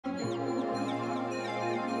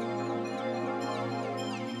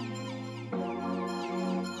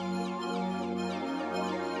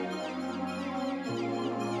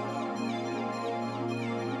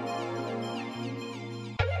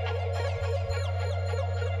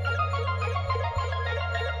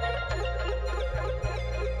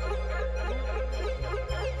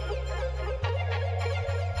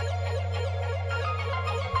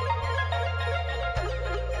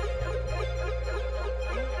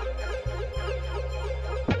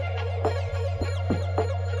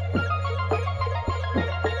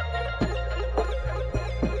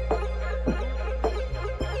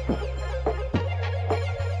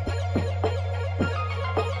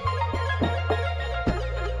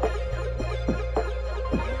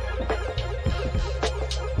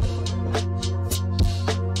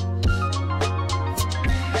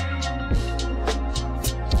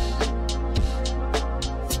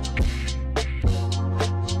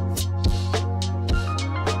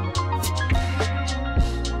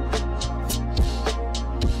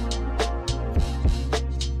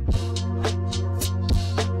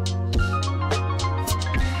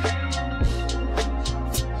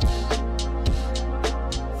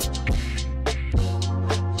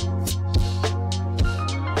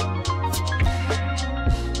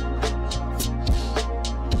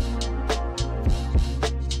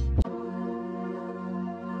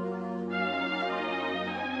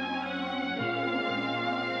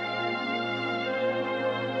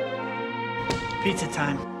Pizza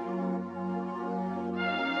time.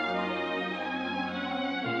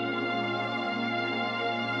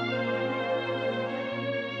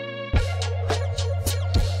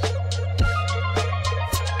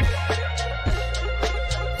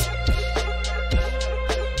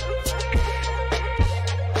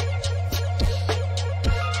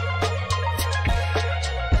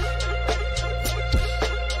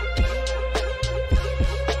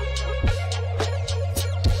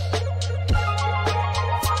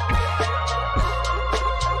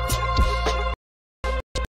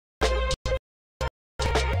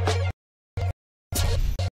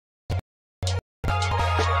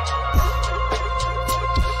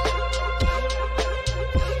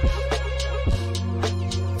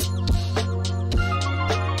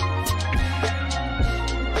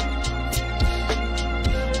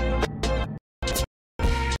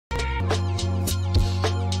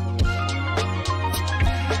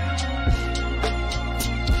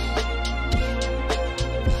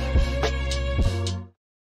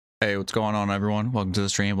 Hey, what's going on, everyone? Welcome to the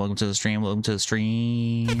stream. Welcome to the stream. Welcome to the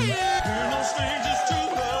stream.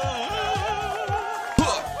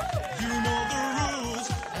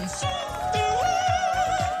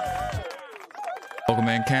 Welcome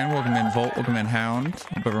in, Ken. Welcome in, Volt. Welcome in, Hound.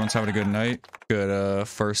 Hope everyone's having a good night. Good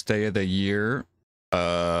first day of the year.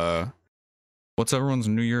 What's everyone's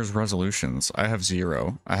New Year's resolutions? I have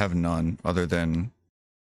zero. I have none other than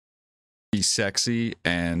be sexy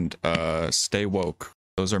and stay woke.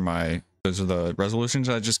 Those are the resolutions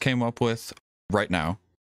I just came up with right now.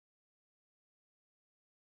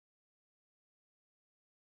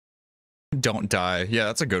 Don't die. Yeah,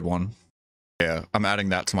 that's a good one. Yeah, I'm adding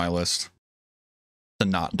that to my list. To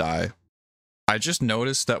not die. I just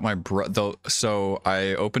noticed that so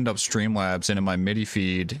I opened up Streamlabs and in my mini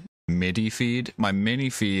feed,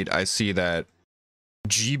 I see that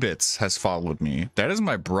Gbits has followed me. That is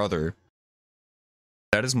my brother.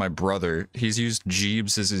 That is my brother. He's used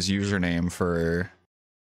Jeebs as his username for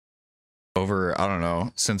over, I don't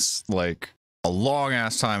know, since like a long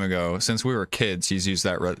ass time ago. Since we were kids, he's used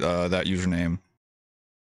that that username.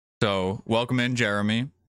 So welcome in, Jeremy. If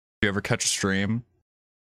you ever catch a stream,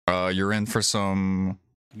 you're in for some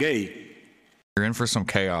gay. You're in for some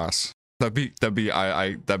chaos. That'd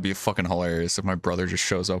be fucking hilarious if my brother just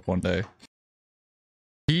shows up one day.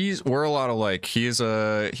 We're a lot alike. He is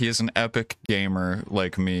an epic gamer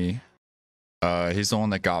like me. He's the one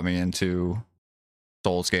that got me into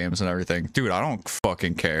Souls games and everything. Dude, I don't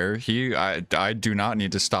fucking care. I do not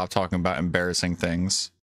need to stop talking about embarrassing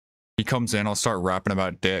things. He comes in, I'll start rapping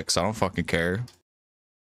about dicks. I don't fucking care.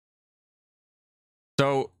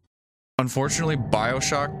 So, unfortunately,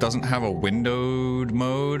 BioShock doesn't have a windowed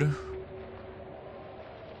mode.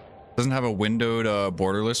 Doesn't have a windowed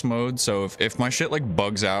borderless mode, so if my shit like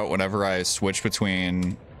bugs out whenever I switch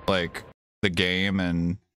between like the game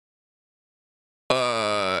and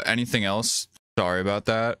anything else, sorry about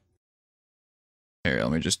that. Here,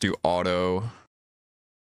 let me just do auto.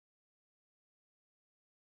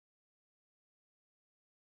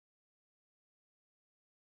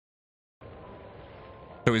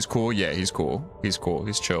 So he's cool? Yeah, he's cool. He's cool.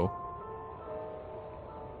 He's chill.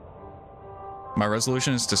 My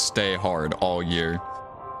resolution is to stay hard all year.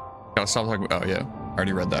 Gotta stop talking about, oh yeah, I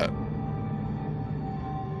already read that.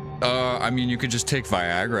 I mean, you could just take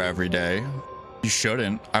Viagra every day. You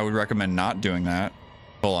shouldn't. I would recommend not doing that.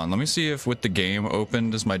 Hold on, let me see if with the game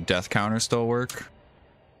open, does my death counter still work?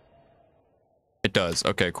 It does.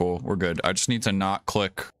 Okay, cool. We're good. I just need to not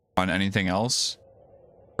click on anything else.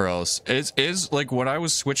 Or else, is like when I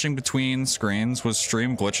was switching between screens, was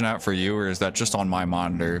stream glitching out for you, or is that just on my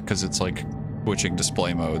monitor? Because it's like switching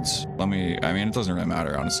display modes. I mean, it doesn't really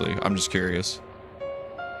matter, honestly. I'm just curious.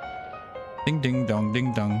 Ding ding dong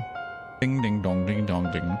ding dong. Ding ding dong ding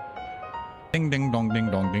dong ding. Ding ding dong ding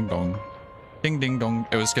dong ding dong. Ding ding dong.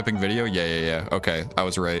 It was skipping video? Yeah. Okay, I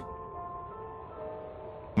was right.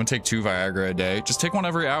 I'm gonna take 2 Viagra a day. Just take one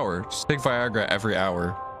every hour. Just take Viagra every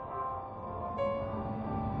hour.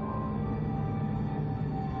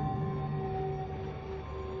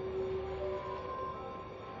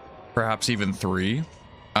 Perhaps even 3.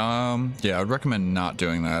 Yeah, I would recommend not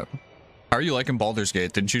doing that. How are you liking Baldur's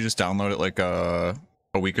Gate? Didn't you just download it like a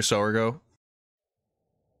week or so ago?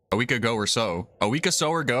 A week ago or so? A week or so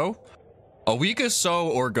or go? A week or so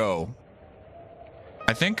or go?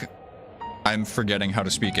 I think I'm forgetting how to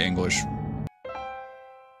speak English.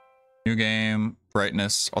 New game,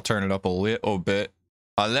 brightness. I'll turn it up a little bit.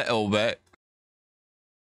 A little bit.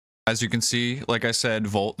 As you can see, like I said,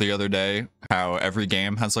 Volt the other day, how every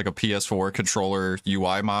game has like a PS4 controller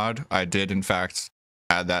UI mod. I did, in fact,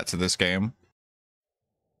 add that to this game.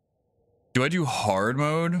 Do I do hard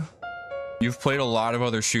mode? You've played a lot of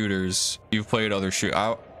other shooters. You've played other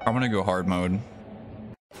I'm gonna go hard mode.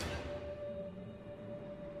 Is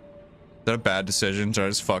that a bad decision? Did I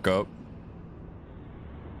just fuck up?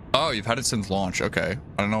 Oh, you've had it since launch. Okay.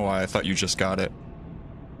 I don't know why I thought you just got it.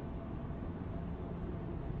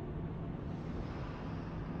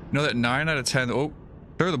 You know that 9 out of 10... Oh,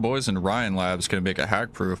 sure, the boys in Ryan Labs can make a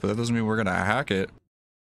hack proof, but that doesn't mean we're gonna hack it.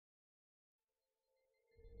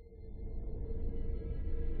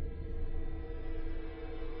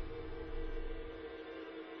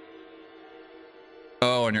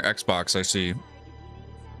 Oh, on your Xbox, I see.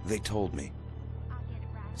 They told me.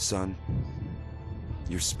 Son,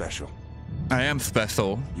 you're special. I am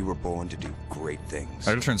special. You were born to do great things. I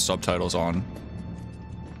had to turn subtitles on.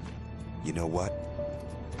 You know what?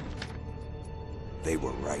 They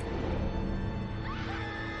were right.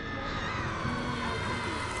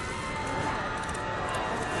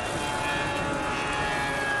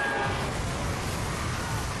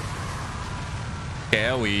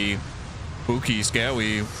 Scary. Spooky,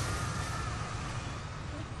 scary.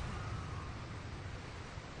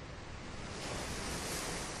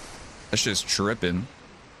 That's just tripping.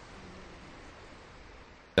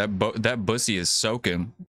 That bussy is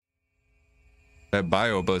soaking. That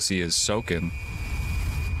bio bussy is soaking.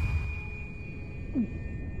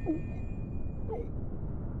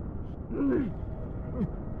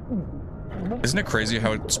 Isn't it crazy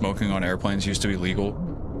how smoking on airplanes used to be legal?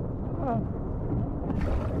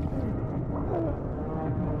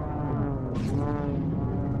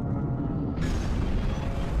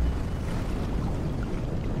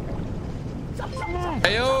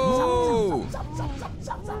 Hey yo!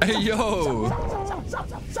 Hey yo!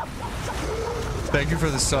 Thank you for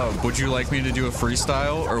the sub. Would you like me to do a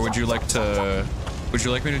freestyle, or would you like to? Would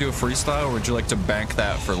you like me to do a freestyle, or would you like to bank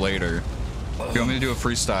that for later? If you want me to do a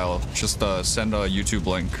freestyle, just send a YouTube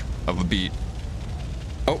link of a beat.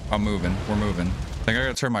 Oh, I'm moving. We're moving. I think I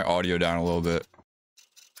gotta turn my audio down a little bit.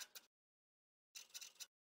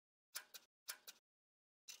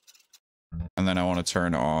 And then I want to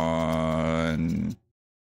turn on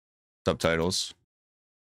subtitles.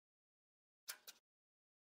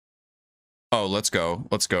 Oh, let's go.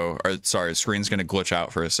 Let's go. Sorry, screen's gonna glitch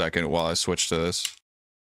out for a second while I switch to this.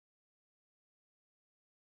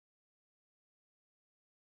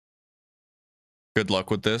 Good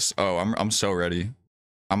luck with this. Oh, I'm so ready.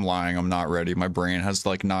 I'm lying. I'm not ready. My brain has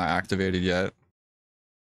like not activated yet.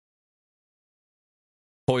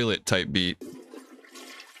 Toilet type beat.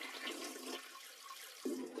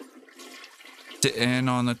 Sitting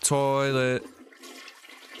on the toilet.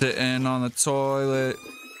 Sitting on the toilet.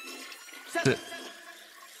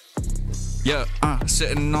 Yeah,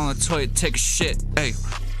 sitting on the toilet, take a shit. Hey,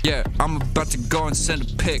 yeah, I'm about to go and send a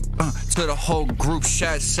pic to the whole group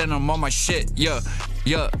chat, send them all my shit. Yeah,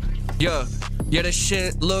 this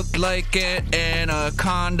shit look like an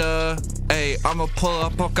anaconda. Hey, I'ma pull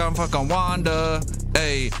up fucking Wanda.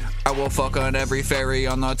 Hey, I will fuck on every fairy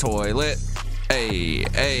on the toilet.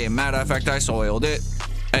 Hey, matter of fact, I soiled it.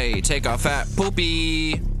 Hey, take a fat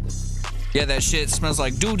poopy. Yeah, that shit smells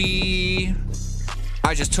like duty.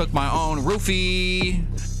 I just took my own roofie.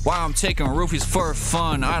 Why I'm taking roofies for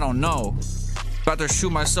fun, I don't know. About to shoot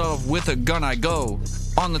myself with a gun, I go.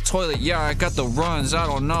 On the toilet, yeah, I got the runs, I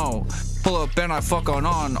don't know. Pull up and I fuck on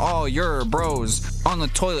all your bros. On the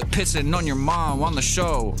toilet, pissing on your mom on the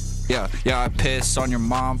show. Yeah, I piss on your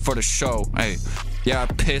mom for the show. Hey, yeah, I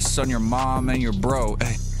piss on your mom and your bro.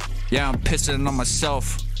 Hey, yeah, I'm pissing on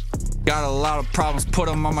myself. Got a lot of problems, put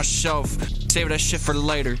them on my shelf. Save that shit for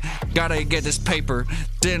later. Gotta get this paper.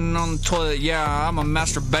 Sitting on the toilet, yeah, I'm a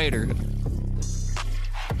masturbator.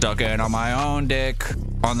 Sucking on my own dick.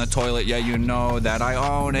 On the toilet, yeah, you know that I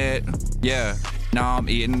own it. Yeah, now I'm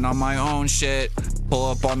eating on my own shit. Pull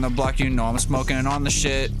up on the block, you know I'm smoking on the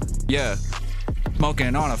shit. Yeah,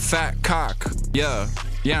 smoking on a fat cock. Yeah,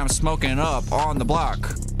 I'm smoking up on the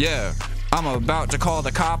block. Yeah, I'm about to call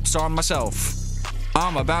the cops on myself.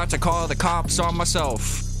 I'm about to call the cops on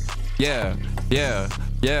myself. Yeah.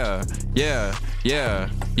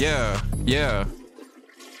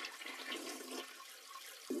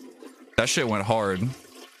 That shit went hard.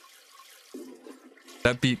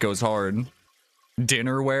 That beat goes hard.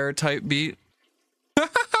 Dinnerware type beat.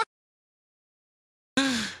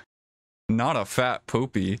 Not a fat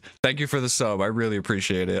poopy. Thank you for the sub. I really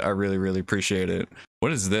appreciate it. I really appreciate it.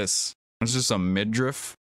 What is this? It's just a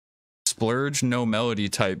midriff. Splurge, no melody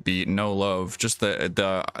type beat, no love. Just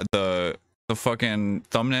the fucking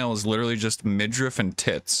thumbnail is literally just midriff and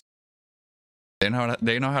tits. They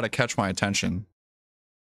know how to catch my attention.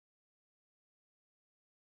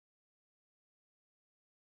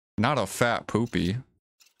 Not a fat poopy.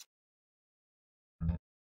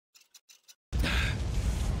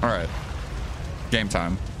 All right, game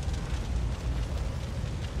time.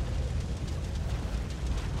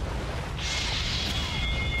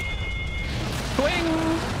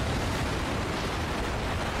 Swing.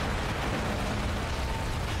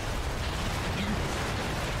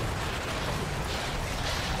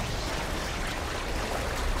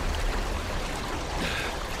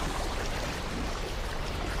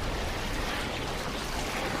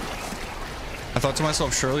 I thought to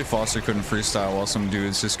myself, surely Foster couldn't freestyle while some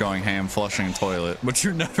dude's just going ham flushing a toilet, but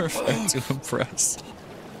you're never fair to impress.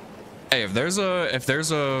 Hey, if there's a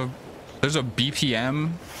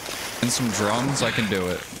BPM and some drums, I can do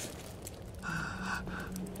it. I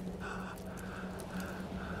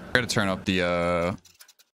gotta turn up the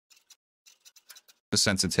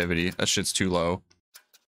sensitivity. That shit's too low.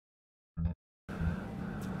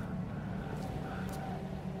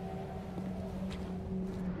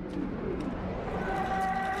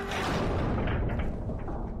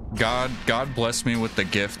 God bless me with the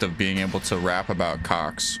gift of being able to rap about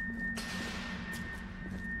cocks.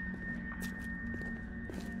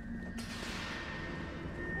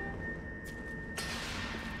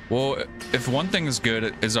 Well, if one thing is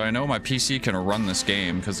good is I know my PC can run this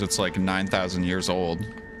game because it's like 9,000 years old.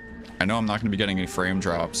 I know I'm not going to be getting any frame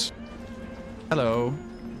drops. Hello.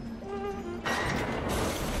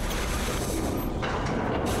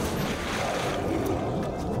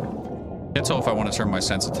 Can't tell if I want to turn my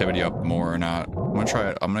sensitivity up more or not. I'm gonna try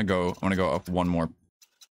it. I'm gonna go up one more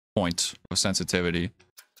point of sensitivity.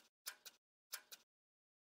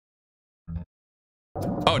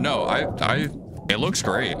 Oh no, it looks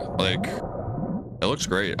great. Like, it looks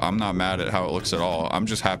great. I'm not mad at how it looks at all. I'm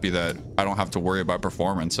just happy that I don't have to worry about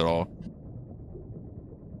performance at all.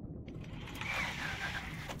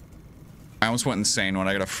 I almost went insane when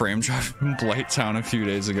I got a frame drop from Blighttown a few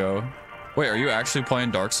days ago. Wait, are you actually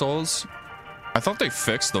playing Dark Souls? I thought they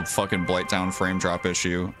fixed the fucking Blighttown frame drop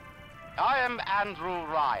issue. I am Andrew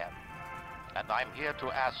Ryan, and I'm here to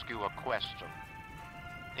ask you a question.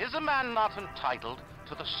 Is a man not entitled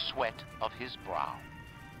to the sweat of his brow?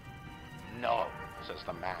 No, says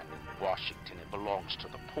the man in Washington, it belongs to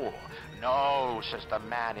the poor. No, says the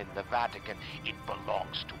man in the Vatican, it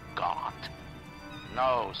belongs to God.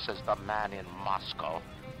 No, says the man in Moscow,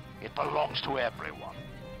 it belongs to everyone.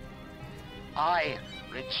 I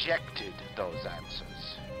rejected those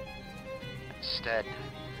answers. Instead,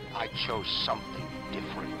 I chose something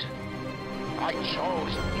different. I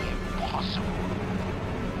chose the impossible.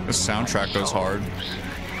 The soundtrack goes hard.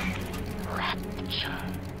 Rapture.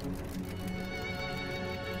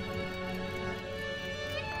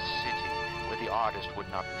 A city where the artist would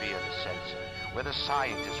not fear the censor, where the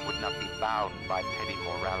scientist would not be bound by petty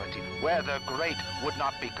morality, where the great would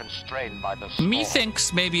not be constrained by the small.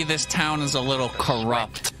 Methinks maybe this town is a little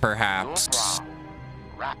corrupt, perhaps.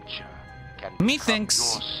 Rapture can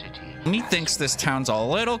Methinks this town's a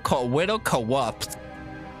little corrupt.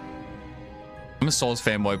 I'm a Souls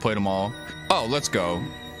fanboy, played them all. Oh, let's go.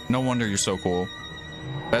 No wonder you're so cool.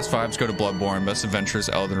 Best vibes go to Bloodborne, best adventures,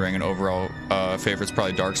 Elden Ring, and overall favorites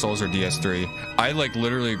probably Dark Souls or DS3. I like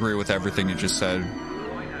literally agree with everything you just said.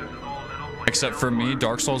 Except for me,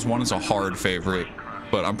 Dark Souls 1 is a hard favorite,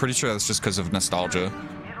 but I'm pretty sure that's just because of nostalgia.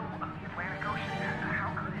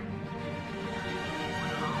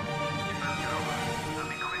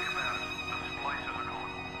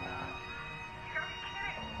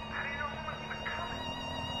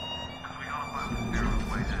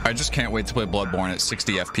 I just can't wait to play Bloodborne at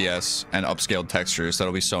 60 FPS and upscaled textures.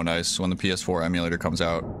 That'll be so nice when the PS4 emulator comes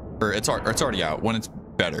out. Or it's already out. When it's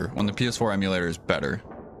better. When the PS4 emulator is better.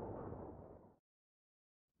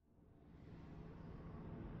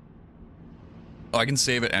 Oh, I can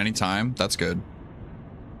save at any time. That's good.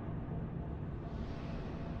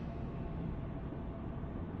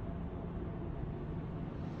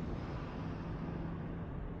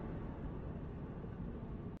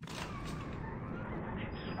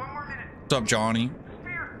 What's up, Johnny?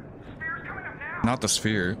 Sphere's coming up now. Not the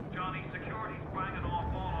sphere. Johnny, security's banging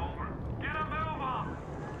off all over. Get a move on.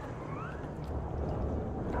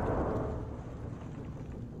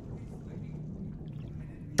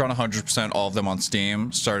 Trying 100% all of them on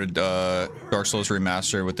Steam. Started Dark Souls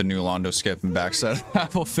Remastered with the new Londo skip and backset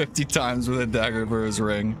Apple 50 times with a dagger for his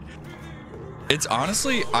ring. It's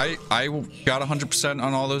honestly, I got 100%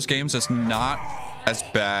 on all those games. It's not as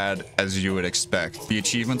bad as you would expect. The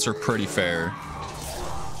achievements are pretty fair.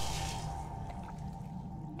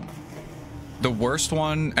 The worst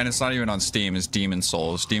one, and it's not even on Steam, is Demon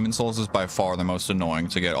Souls. Demon Souls is by far the most annoying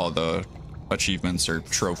to get all the achievements or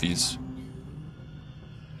trophies.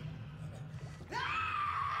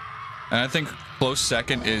 And I think close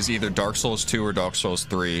second is either Dark Souls 2 or Dark Souls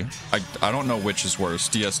 3. I don't know which is worse,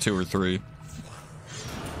 DS2 or 3.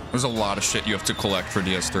 There's a lot of shit you have to collect for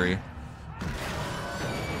DS3.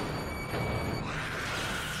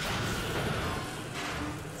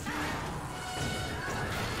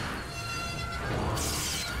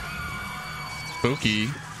 Spooky.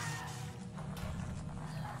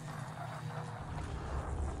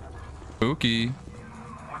 Spooky. Would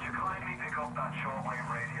you kindly pick up that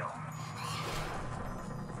shortwave radio?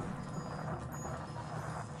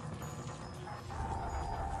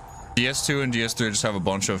 DS2 and DS3 just have a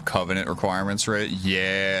bunch of Covenant requirements, right?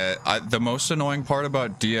 Yeah. The most annoying part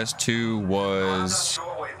about DS2 was...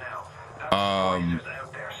 I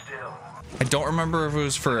don't remember if it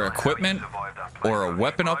was for equipment or a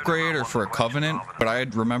weapon upgrade or for a Covenant, but I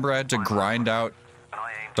remember I had to grind out...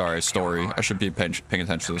 Sorry, story. I should be paying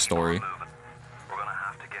attention to the story.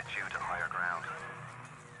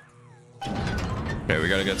 Okay, we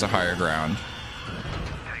gotta get to higher ground.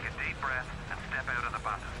 Take a deep breath and step out of the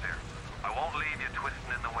bathysphere. I won't leave you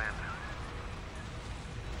twisting in the wind.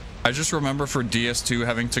 I just remember for DS2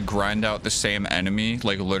 having to grind out the same enemy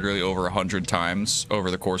like literally over 100 times over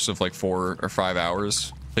the course of like 4 or 5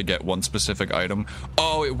 hours to get one specific item.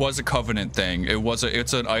 Oh, it was a Covenant thing.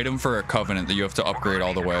 It's an item for a Covenant that you have to upgrade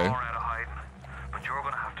all the way. But you're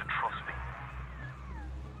gonna have to trust me.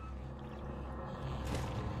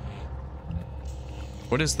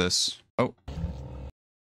 What is this? Oh.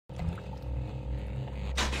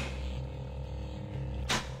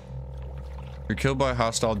 You're killed by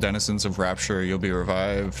hostile denizens of Rapture. You'll be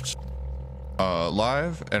revived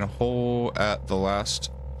live and whole at the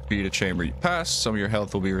last Vita chamber you pass. Some of your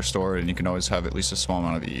health will be restored, and you can always have at least a small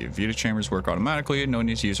amount of the Vita chambers work automatically. No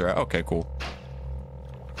need to use her. Okay, cool.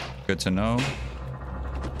 Good to know.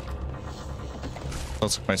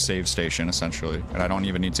 That's like my save station, essentially. And I don't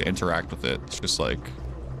even need to interact with it. It's just like...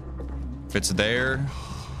 if it's there,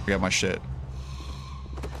 I got my shit.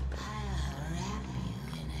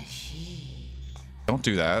 Don't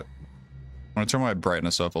do that. I'm gonna turn my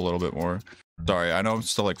brightness up a little bit more. Sorry, I know I'm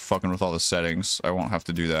still like fucking with all the settings. I won't have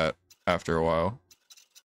to do that after a while.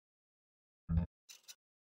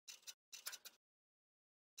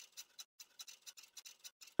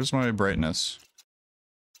 Where's my brightness?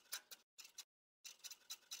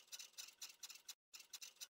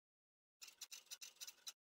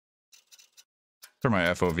 Turn my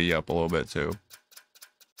FOV up a little bit too.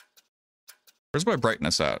 Where's my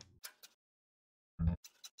brightness at?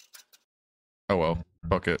 Oh well,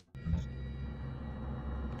 fuck it.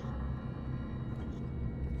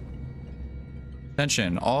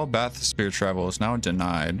 Attention, all bathysphere travel is now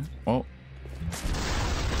denied. Well.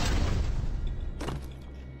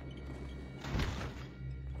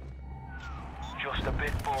 Just a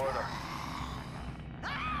bit border.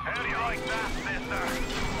 How do you like that, mister?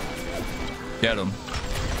 Get him.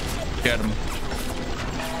 Get him.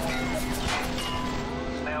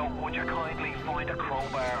 Now, would you kindly find a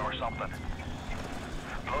crowbar or something?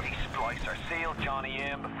 Bloody splicer, seal Johnny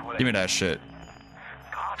in before they... Give me that shit.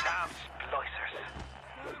 Goddamn splicers.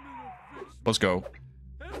 Let's go.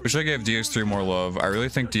 Wish I gave DS3 more love. I really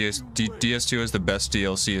think DS2 is the best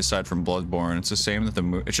DLC aside from Bloodborne. It's a shame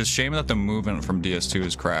that it's just shame that the movement from DS2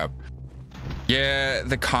 is crap. Yeah,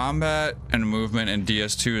 the combat and movement in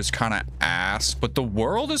DS2 is kind of ass, but the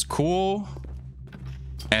world is cool.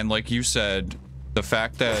 And like you said, the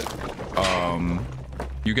fact that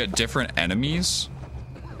you get different enemies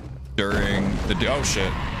during the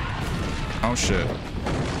oh shit.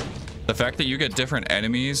 The fact that you get different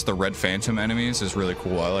enemies, the Red Phantom enemies, is really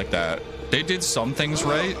cool. I like that. They did some things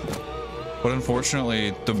right, but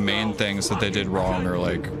unfortunately the main things that they did wrong are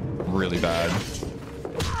like really bad.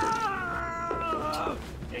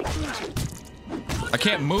 I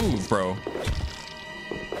can't move, bro.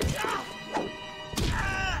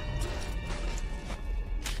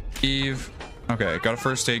 Eve. Okay, got a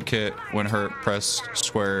first aid kit. When hurt, press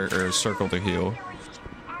square or circle to heal.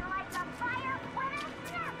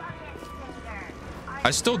 I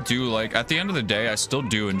still do, like, at the end of the day, I still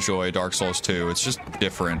do enjoy Dark Souls 2. It's just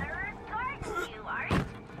different.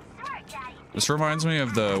 This reminds me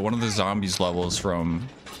of one of the zombies levels from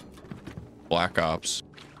Black Ops.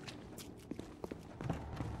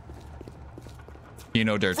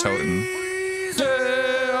 Kino der Toten.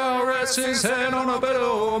 Rests his head on a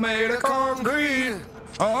pillow made of concrete.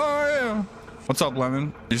 Oh yeah. What's up,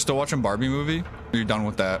 Lemon? You still watching Barbie movie? Or are you done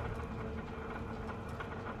with that?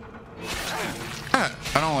 Ah,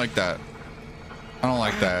 I don't like that. I don't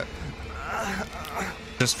like that.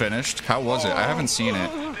 Just finished? How was it? I haven't seen it.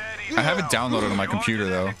 I have it downloaded on my computer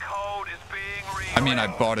though. I mean, I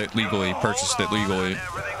bought it legally, purchased it legally.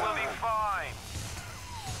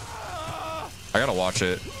 I gotta watch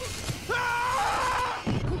it.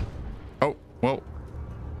 Oh, well,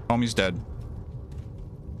 homie's dead.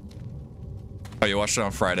 Oh, you watched it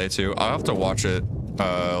on Friday too? I'll have to watch it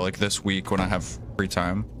like this week when I have free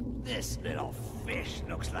time. This little fish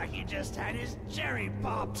looks like he just had his cherry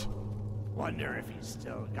popped. Wonder if he's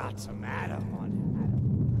still got some Adam on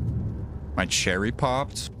him. My cherry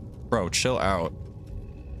popped? Bro, chill out.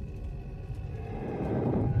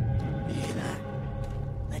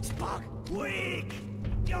 Let's buck. Weak.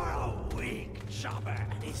 You're a weak chopper.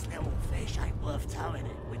 This little fish ain't worth towing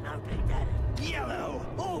it with no big daddy. Yellow.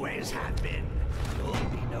 Always have been. You'll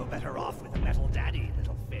be no better off with a metal daddy,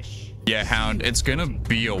 little fish. Yeah, Hound, it's gonna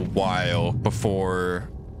be a while before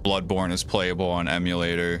Bloodborne is playable on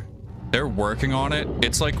emulator. They're working on it.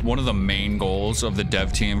 It's like one of the main goals of the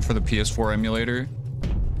dev team for the PS4 emulator.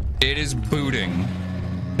 It is booting.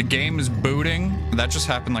 The game is booting. That just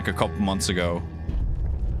happened like a couple months ago.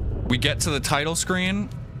 We get to the title screen.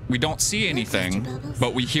 We don't see anything,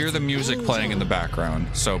 but we hear the music playing in the background.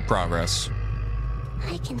 So progress.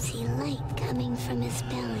 I can see light coming from his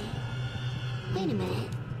belly. Wait a minute.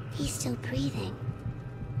 He's still breathing.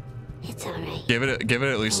 It's alright. Give it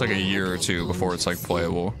at least like a year or two before it's like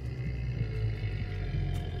playable.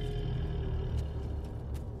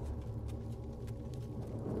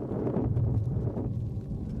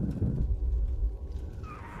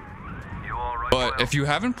 But if you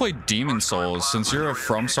haven't played Demon Souls, since you're a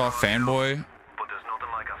FromSoft fanboy...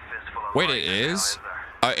 Wait, it is?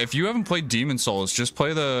 If you haven't played Demon Souls, just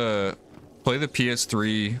play the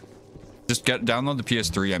PS3. Just download the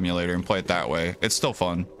PS3 emulator and play it that way. It's still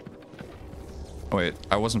fun. Oh, wait,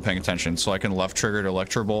 I wasn't paying attention. So I can left trigger to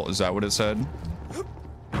Electro Bolt. Is that what it said?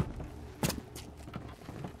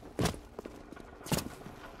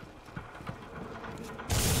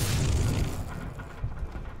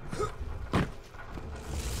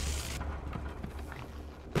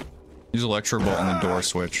 Use Electro Bolt on the door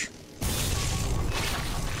switch.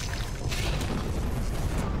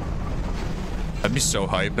 That'd be so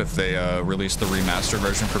hype if they released the remastered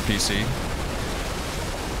version for PC.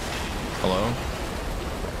 Hello?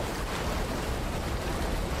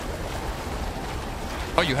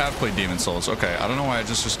 Oh, you have played Demon Souls. Okay, I don't know why I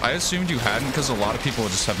assumed you hadn't because a lot of people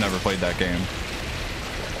just have never played that game.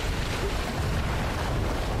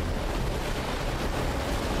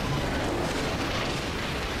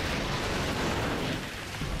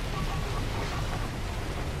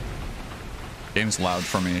 Game's loud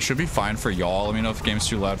for me. It should be fine for y'all. Let me know if the game's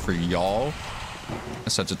too loud for y'all. I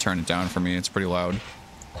just had to turn it down for me. It's pretty loud.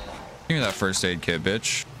 Give me that first aid kit,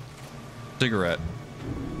 bitch. Cigarette.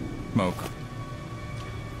 Smoke.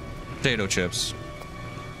 Potato chips.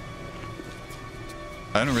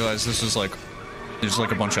 I didn't realize this was like... There's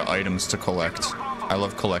like a bunch of items to collect. I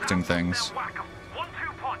love collecting things. 1-2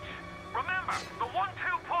 punch. Remember, the 1-2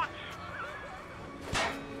 punch.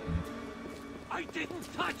 I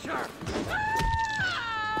didn't touch her.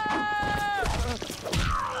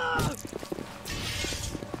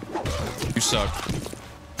 You suck.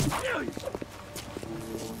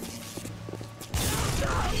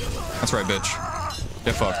 That's right, bitch.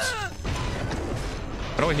 Get fucked.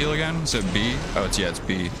 How do I heal again? Is it B? Oh, it's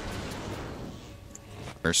B.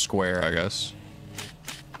 Or square, I guess.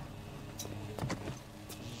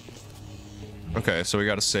 Okay, so we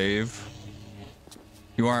gotta save.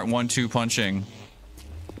 You aren't 1-2 punching.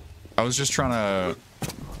 I was trying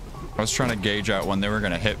to gauge out when they were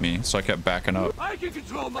gonna hit me, so I kept backing up. I can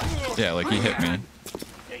control my... Yeah, like he hit me.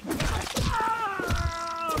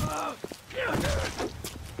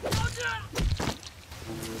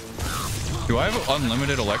 Do I have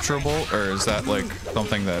unlimited Electro Bolt, or is that like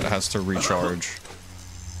something that has to recharge?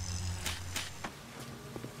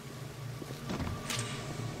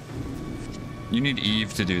 You need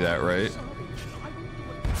Eve to do that, right?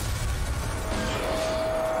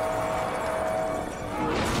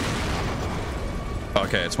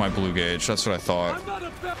 Okay, it's my blue gauge. That's what I thought.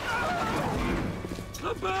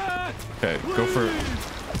 Okay, go for...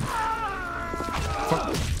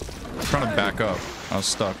 Fuck. I'm trying to back up. I was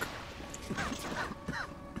stuck.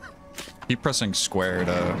 Keep pressing square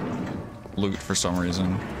to loot for some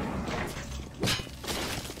reason.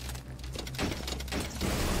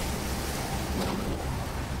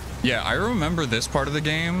 Yeah, I remember this part of the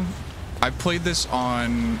game. I played this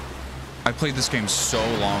game so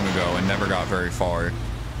long ago and never got very far.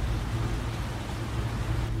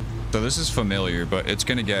 So this is familiar, but it's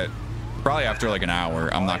gonna get probably after like an hour.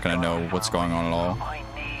 I'm not gonna know what's going on at all. I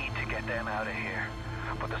need to get them out of here,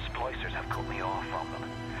 but the splicers have cut me off from them.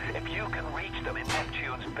 If you can reach them in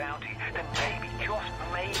Neptune's bounty, then maybe, just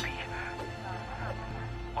maybe,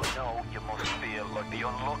 I know you must feel like the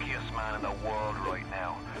unluckiest man in the world right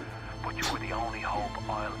now, but you're the only hope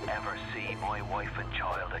I'll ever see my wife and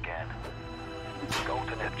child again. Go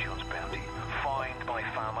to Neptune's bounty. Find my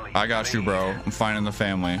family. I got you, bro. I'm finding the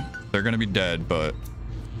family. They're gonna be dead, but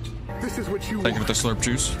This is what you thank you want. for the slurp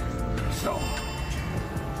juice. So,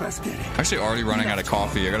 let's get it. Actually, already running out of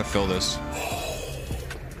coffee. I gotta fill this.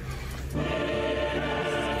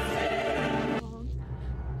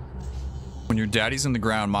 When your daddy's in the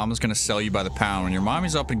ground, mama's gonna sell you by the pound. When your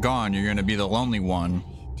mommy's up and gone, you're gonna be the lonely one.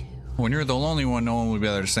 When you're the lonely one, no one will be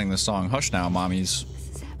there to sing this song. Hush now, mommies.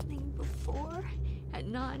 This is happening before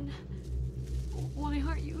and none. Why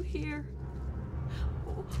aren't you here?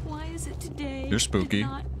 Why is it today? You're spooky.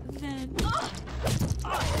 And not then?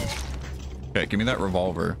 Okay, give me that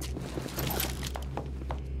revolver.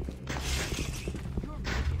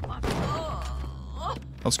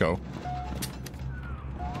 Let's go.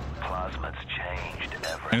 Plasma's changed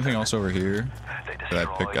everything. Anything else over here? Did I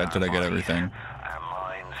pick? Did I get everything? Our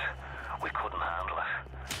minds, we couldn't handle it.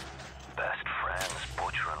 Best friends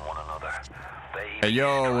butchering one another. Hey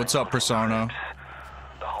yo, what's up, Persona?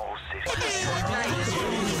 The whole city.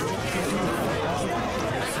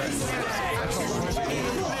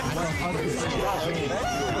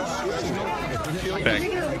 Back.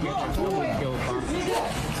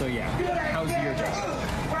 So yeah, how's your job?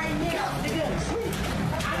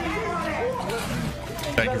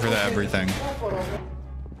 Thank you for the everything.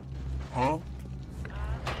 Huh?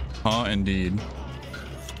 Huh, indeed.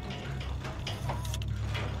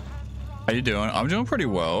 How you doing? I'm doing pretty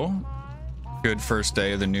well. Good first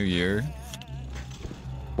day of the new year.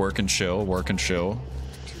 Work and chill, work and chill.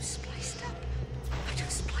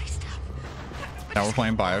 Now we're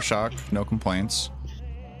playing BioShock, no complaints.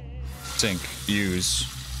 Sink, use.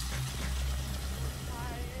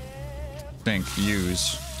 Sink,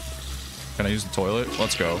 use. Can I use the toilet?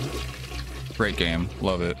 Let's go. Great game,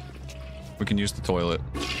 love it. We can use the toilet.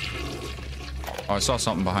 Oh, I saw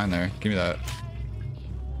something behind there. Give me that.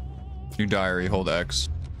 New diary, hold X.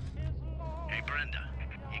 Hey, Brenda,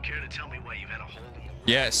 you care to tell me why you've had a hole in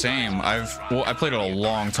the... Yeah, same. I played it a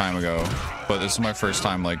long time ago, but this is my first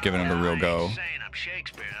time like giving it a real go. Saying I'm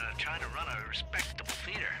Shakespeare and I'm trying to run a respectable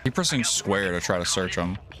theater. Keep pressing square to try to search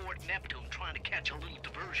them. Port Neptune trying to catch a little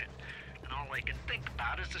diversion. And all I can think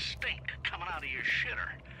about is the stink coming out of your shitter.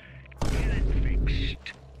 Get it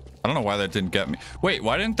fixed. I don't know why that didn't get me. Wait,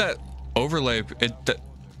 why didn't that overlay?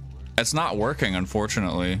 It's not working,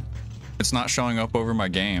 unfortunately. It's not showing up over my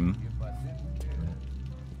game.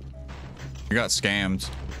 I got scammed.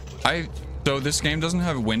 So this game doesn't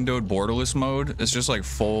have windowed borderless mode. It's just like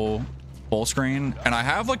full screen. And I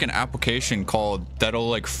have like an application called that'll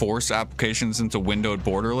like force applications into windowed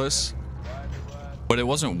borderless, but it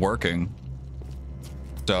wasn't working.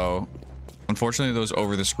 So unfortunately, those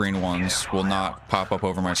over the screen ones will not pop up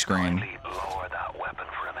over my screen. Lower that weapon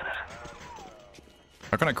for a minute.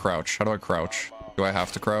 How can I crouch? How do I crouch? Do I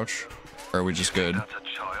have to crouch? Or are we just good? That's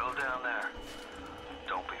a child down there.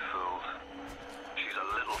 Don't be fooled. She's a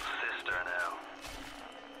little sister now.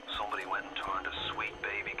 Somebody went and turned a sweet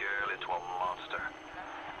baby girl into a monster.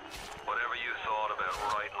 Whatever you thought about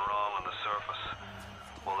right and wrong on the surface,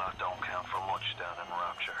 well, that don't count for much down in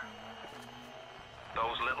Rapture.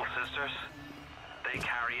 Those little sisters, they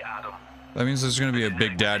carry Adam. That means there's gonna be a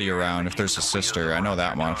big daddy around if there's a sister. I know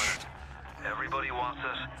that much. Everybody wants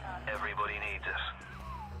it. Everybody needs it.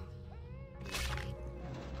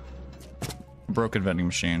 Broken vending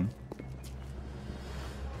machine.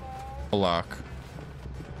 A lock.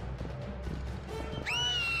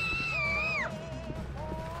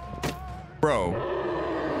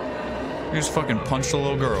 Bro. You just fucking punched a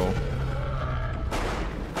little girl.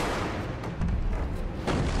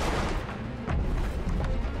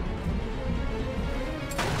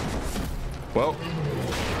 Well,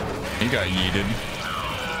 he got yeeted.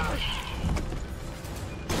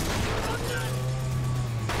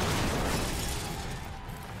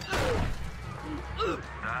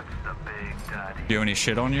 That's the big daddy. Do you have any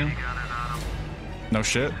shit on you? You got it, Adam. No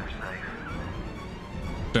shit? You're safe.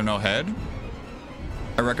 There no head?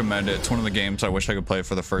 I recommend it. It's one of the games I wish I could play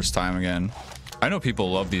for the first time again. I know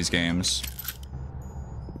people love these games.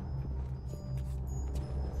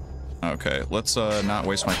 Okay, let's not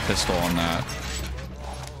waste my pistol on that.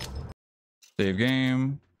 Save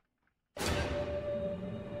game.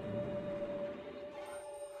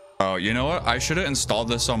 Oh, you know what? I should have installed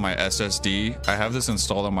this on my SSD. I have this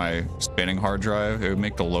installed on my spinning hard drive. It would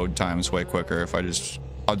make the load times way quicker if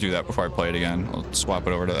I'll do that before I play it again. I'll swap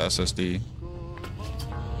it over to the SSD.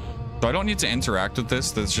 So I don't need to interact with this.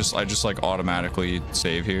 That's just, I just like automatically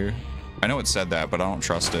save here. I know it said that, but I don't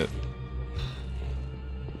trust it.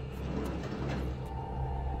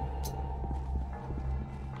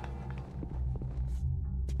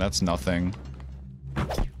 That's nothing.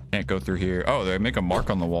 Can't go through here. Oh, they make a mark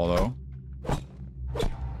on the wall though.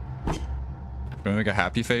 Do I make a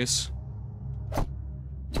happy face?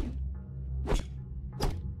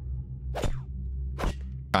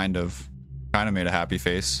 Kind of made a happy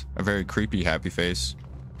face. A very creepy happy face.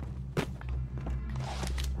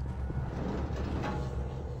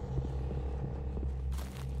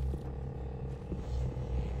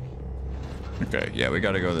 Okay, yeah, we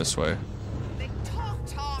gotta go this way. They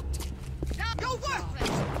talked. Now you're worthless.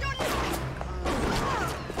 You're nothing.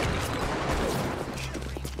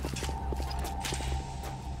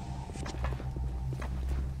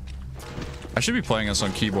 I should be playing this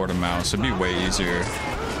on keyboard and mouse. It'd be way easier.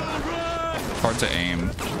 Hard to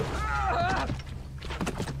aim.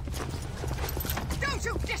 Don't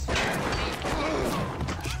you disrespect me.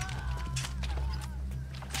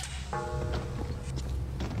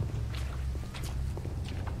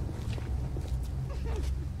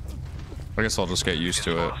 I guess I'll just get used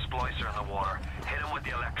to it. Splicer in the water. Hit him with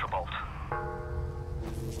the electrobolt.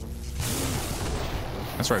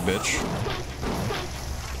 That's right, bitch.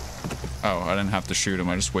 Oh, I didn't have to shoot him.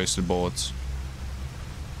 I just wasted bullets.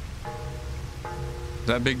 Is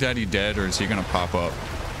that Big Daddy dead, or is he gonna pop up?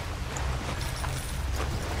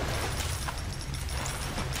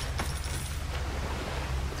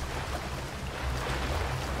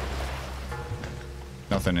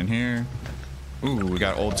 Nothing in here. Ooh, we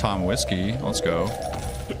got Old Tom whiskey. Let's go.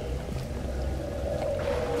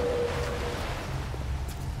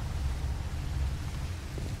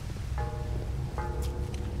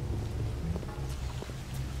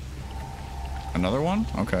 Another one?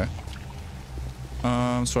 Okay.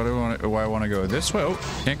 So why I want to go this way? Oh,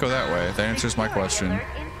 can't go that way. That answers my question.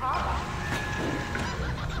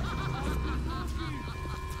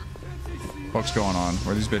 What's going on?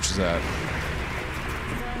 Where are these bitches at?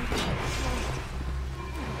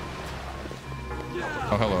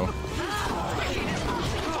 Oh, hello.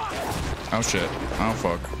 Oh, shit. Oh,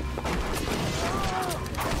 fuck.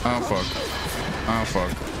 Oh, fuck. Oh,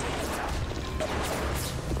 fuck.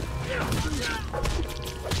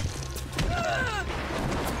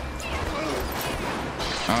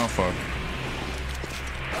 Oh, fuck.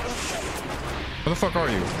 Where the fuck are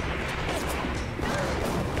you?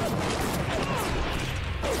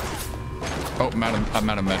 Oh, I'm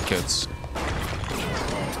out of medkits.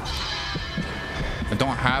 I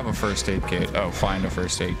don't have a first aid kit. Oh, find a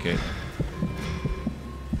first aid kit.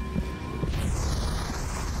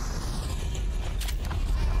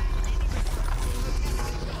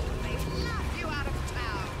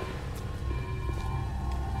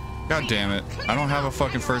 God damn it. I don't have a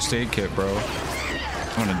fucking first aid kit, bro.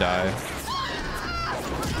 I'm gonna die.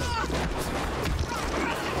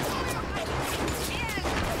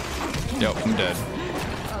 Yep, I'm dead.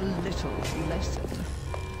 A little lesson.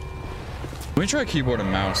 Let me try keyboard and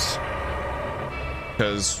mouse,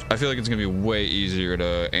 because I feel like it's gonna be way easier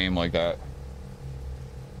to aim like that.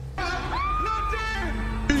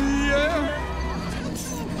 Yeah.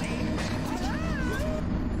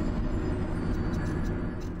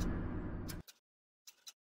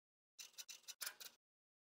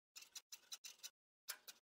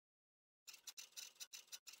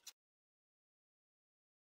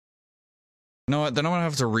 You know what? Then I'm gonna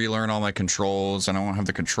have to relearn all my controls, and I won't have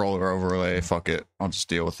the controller overlay. Fuck it. I'll just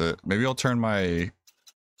deal with it. Maybe I'll turn my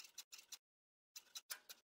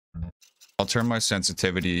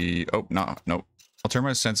sensitivity. Oh, no, nope. I'll turn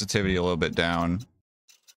my sensitivity a little bit down.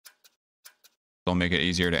 It'll make it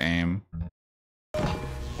easier to aim. Go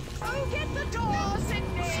get the door,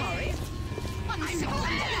 Sydney. Sorry.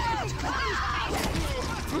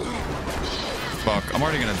 Fuck, I'm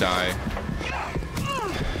already gonna die.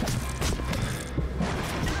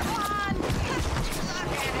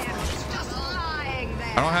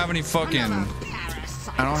 I don't have any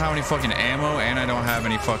fucking ammo, and I don't have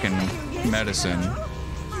any fucking medicine.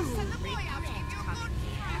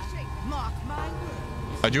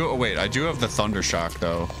 I do. Oh wait, I do have the thunder shock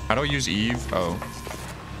though. How do I use Eve? Oh,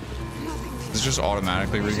 it's just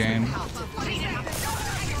automatically regain.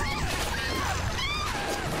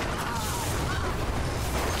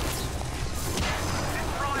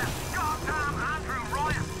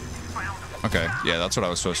 Okay, yeah, that's what I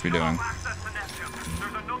was supposed to be doing.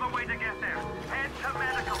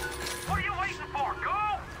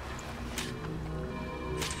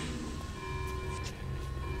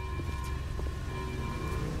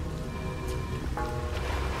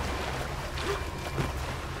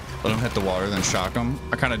 Let him hit the water, then shock him.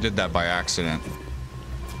 I kind of did that by accident.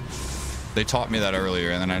 They taught me that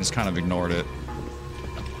earlier, and then I just kind of ignored it.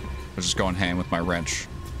 I was just going ham with my wrench.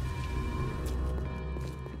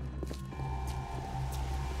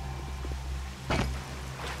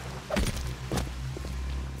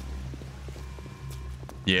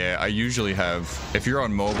 Yeah, I usually have. If you're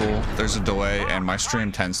on mobile, there's a delay, and my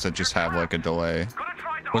stream tends to just have like a delay.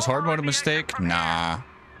 Was hard mode a mistake? Nah.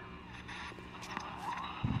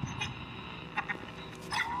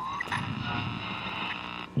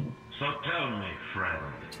 So tell me, friend,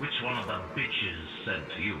 which one of the bitches sent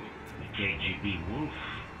to you? The KGB Wolf?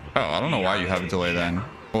 Oh, I don't know why you have a delay then.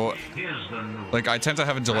 Well, like I tend to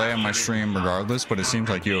have a delay on my stream regardless, but it seems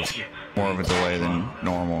like you have more of a delay than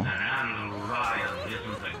normal. And Andrew Ryan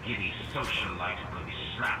isn't a giddy socialite who could be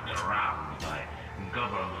slapped around by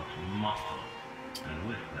government muscle. And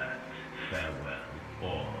with that, farewell,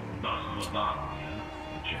 or das Vidania,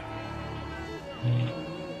 whichever.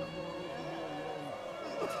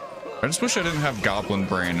 I just wish I didn't have Goblin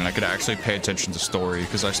Brain and I could actually pay attention to story,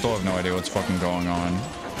 because I still have no idea what's fucking going on.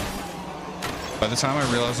 By the time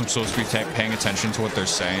I realize I'm supposed to be paying attention to what they're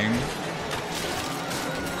saying,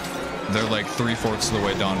 they're like 3/4 of the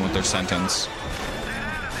way done with their sentence.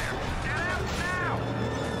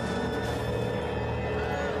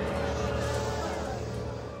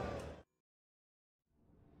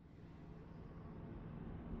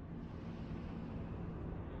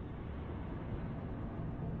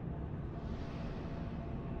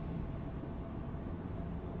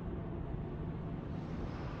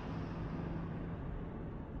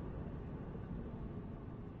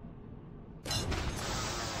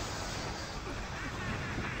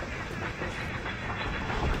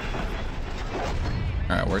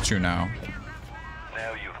 Alright, where to now?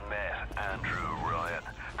 Now you've met Andrew Ryan,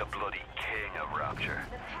 the bloody king of Rapture.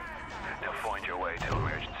 Now find your way to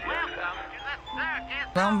emergency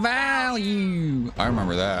access. From value! I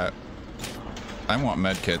remember that. I want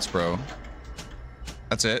med kits, bro.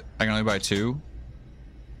 That's it? I can only buy 2?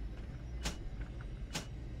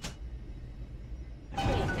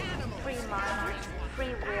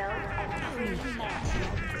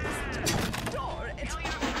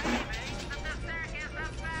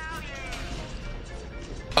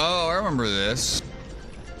 Oh, I remember this.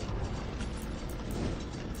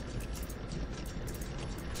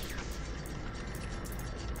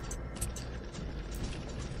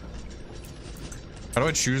 How do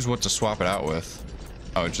I choose what to swap it out with?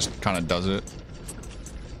 Oh, it just kind of does it.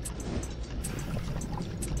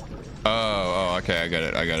 Oh, okay, I get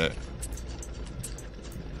it, I get it.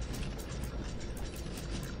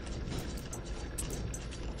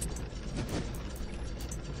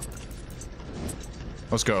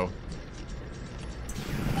 Let's go.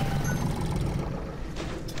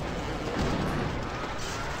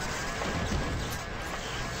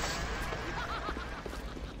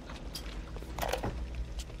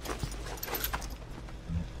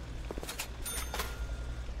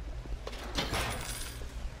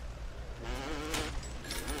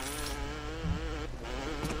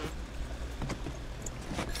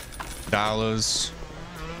 $.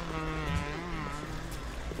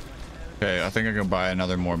 Okay, I think I can buy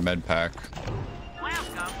another more med pack.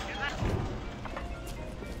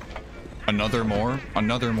 Another more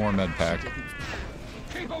med pack.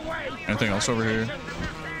 Anything else over here?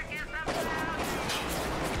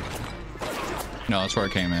 No, that's where I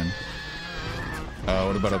came in.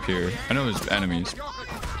 What about up here? I know there's enemies.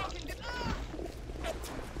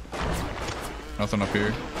 Nothing up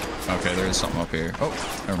here? Okay, there is something up here. Oh,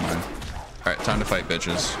 never mind. Alright, time to fight,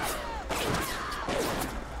 bitches.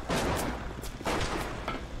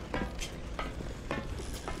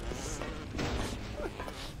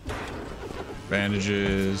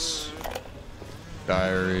 Bandages.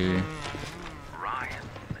 Diary.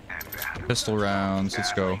 Pistol rounds.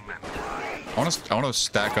 Let's go. I want to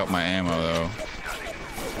stack up my ammo though.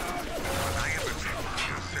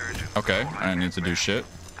 Okay, I don't need to do shit.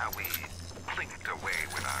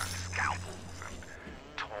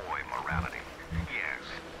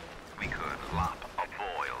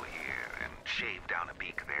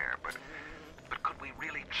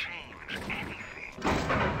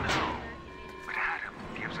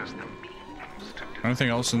 Anything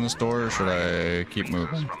else in this door, or should I keep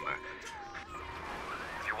moving?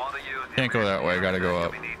 Can't go that way, gotta go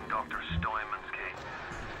up.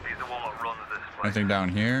 Anything down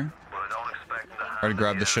here? Already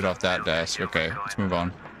grabbed the shit off that desk. Okay, let's move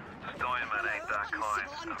on.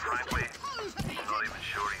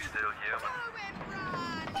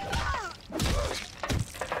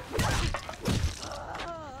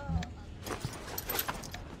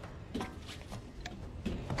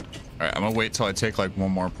 Alright, I'm gonna wait till I take like 1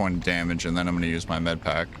 more point of damage and then I'm gonna use my med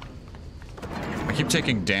pack. I keep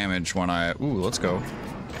taking damage when I... Ooh, let's go.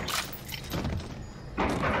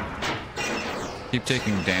 Keep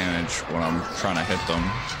taking damage when I'm trying to hit them.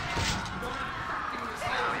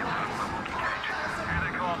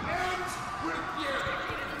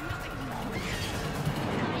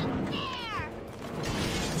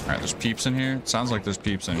 There's peeps in here? It sounds like there's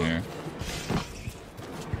peeps in here.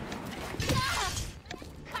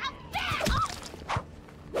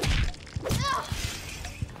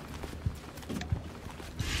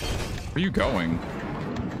 Where are you going?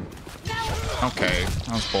 Okay,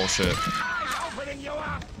 that was bullshit.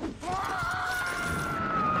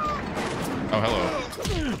 Oh, hello.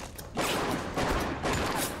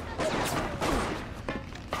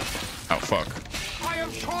 Oh, fuck.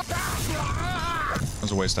 That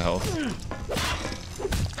was a waste of health.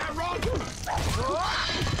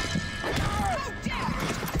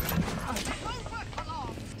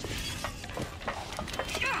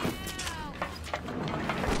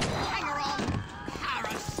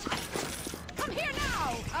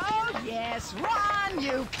 Run,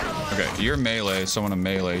 you coward! Okay, you're melee, so I want to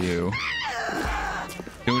melee you.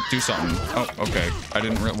 Do something. Oh, okay. I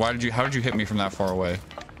didn't. Why did you? How did you hit me from that far away?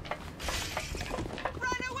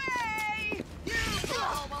 Run away! You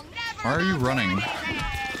will never. Why are you running?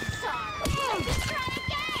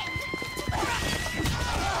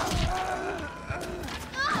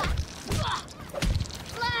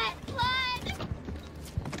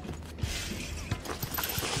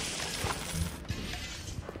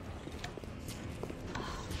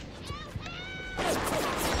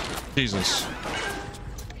 Jesus.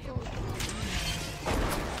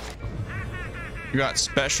 You got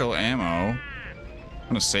special ammo. I'm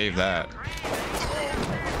gonna save that.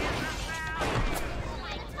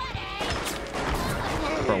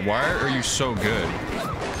 Bro, why are you so good?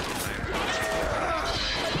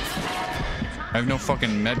 I have no fucking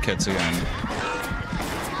medkits again.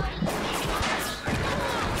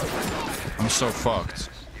 I'm so fucked.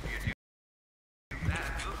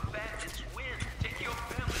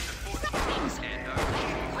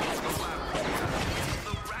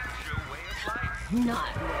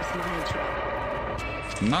 Not worth my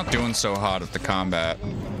trouble. I'm not doing so hot at the combat.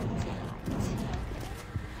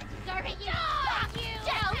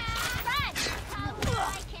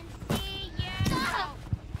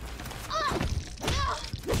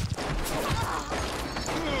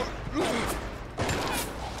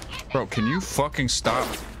 Bro, can you fucking stop?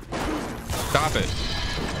 Stop it.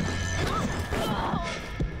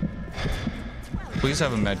 Please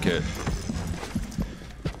have a medkit.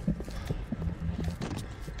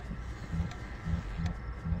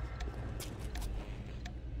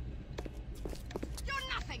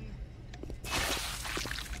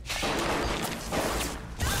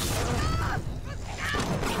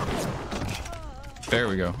 There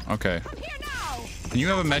we go. Okay. Can you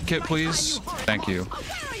have a med kit, please? Thank you.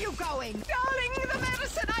 Where are you going? Darling, the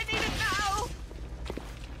medicine, I need it now.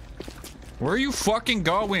 Where are you fucking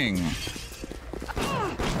going?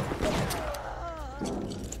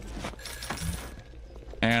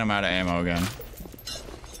 And I'm out of ammo again.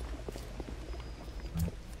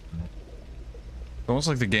 It's almost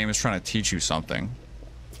like the game is trying to teach you something.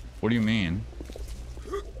 What do you mean?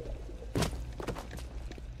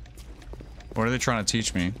 What are they trying to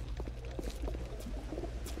teach me?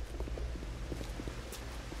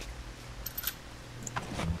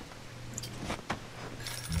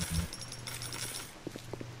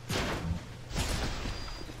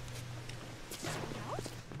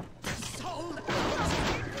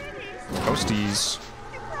 Ghosties.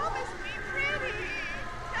 You promised me pretty.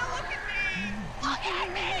 Now look at me. Look at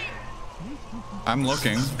me. I'm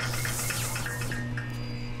looking.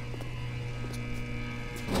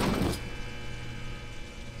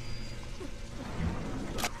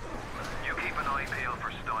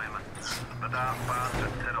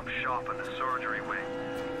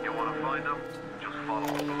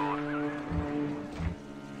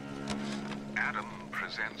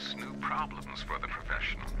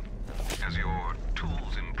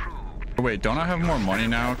 Wait, don't I have more money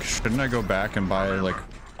now? Shouldn't I go back and buy like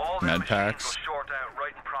med packs?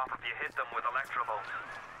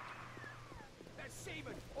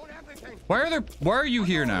 Why are you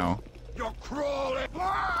here now? You're crawling.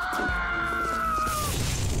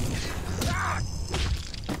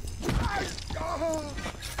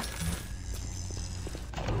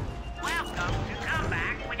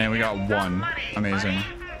 And we got one. Amazing.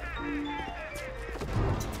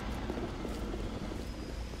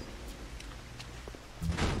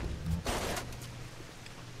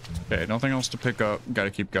 Okay, nothing else to pick up. Gotta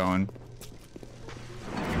keep going.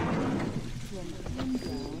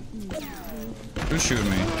 Who's shooting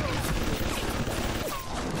me?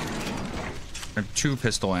 I have 2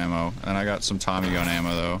 pistol ammo, and I got some Tommy gun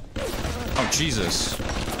ammo though. Oh Jesus!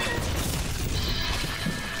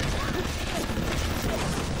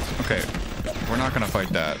 Okay, we're not gonna fight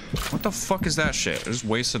that. What the fuck is that shit? I just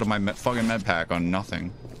wasted my fucking med pack on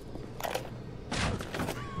nothing.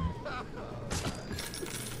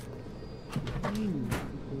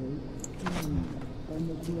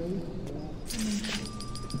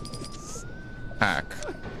 Hack.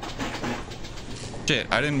 Shit,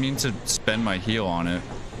 I didn't mean to spend my heal on it.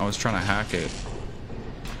 I was trying to hack it.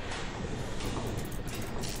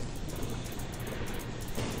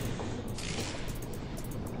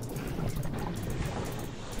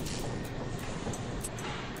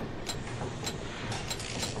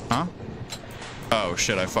 Huh? Oh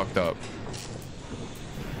shit, I fucked up.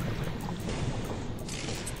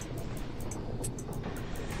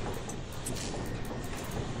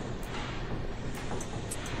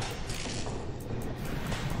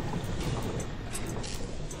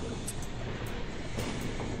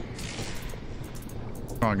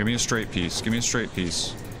 Come on, give me a straight piece. Give me a straight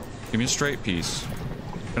piece. Give me a straight piece.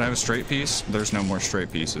 Can I have a straight piece? There's no more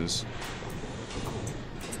straight pieces.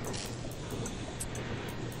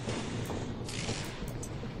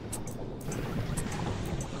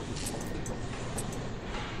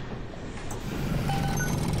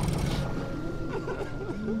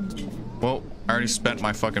 Well, I already spent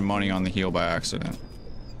my fucking money on the heal by accident.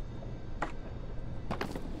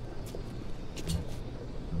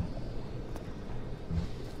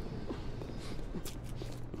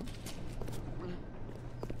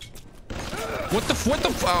 What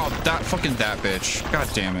the oh, that fucking that bitch. God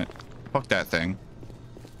damn it. Fuck that thing.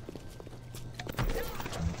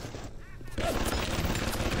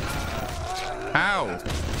 Ow.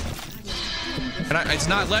 And it's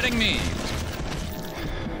not letting me.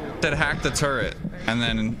 It said hack the turret, and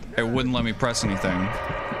then it wouldn't let me press anything.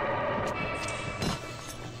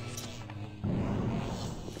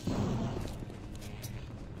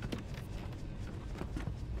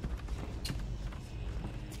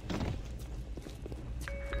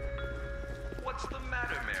 What's the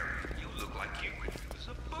matter, Mary? You look like you could use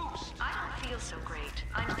a boost. I don't feel so great.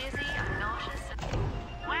 I'm dizzy, I'm nauseous, and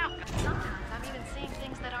well, sometimes I'm even seeing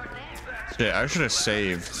things that aren't there. Shit, I should have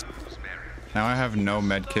saved. Now I have no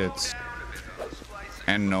med kits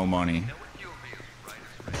and no money.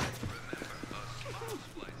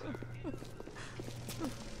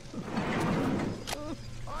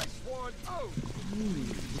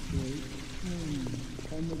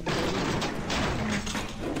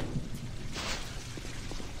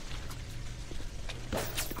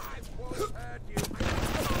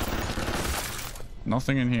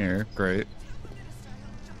 Nothing in here. Great.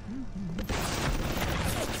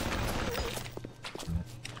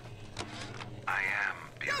 I am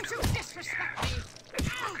beautiful.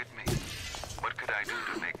 Yeah. Look at me. What could I do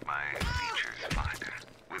to make my features finer?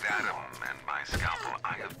 With Adam and my scalpel,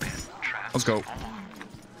 I have been transformed. Let's go.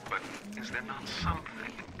 But is there not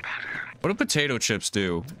something better? What do potato chips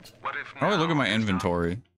do? What if How do I look at my now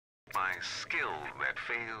inventory? my skill that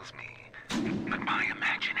fails me, but my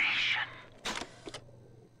imagination?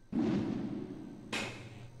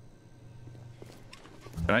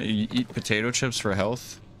 Can I eat potato chips for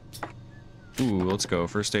health? Ooh, let's go.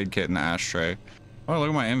 First aid kit and ashtray. Oh, look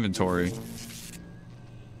at my inventory.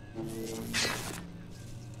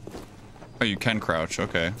 Oh, you can crouch.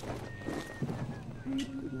 Okay.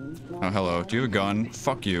 Oh, hello. Do you have a gun?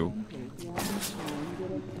 Fuck you.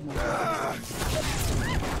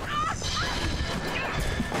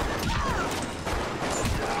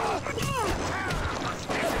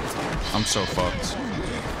 I'm so fucked.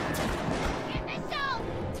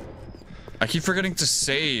 I keep forgetting to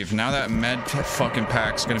save. Now that med fucking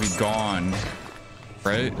pack's gonna be gone.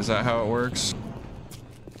 Right? Is that how it works?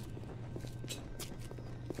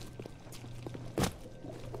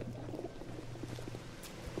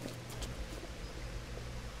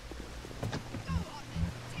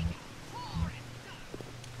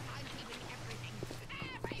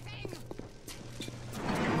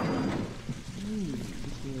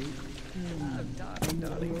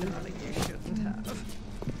 Darling, you shouldn't have.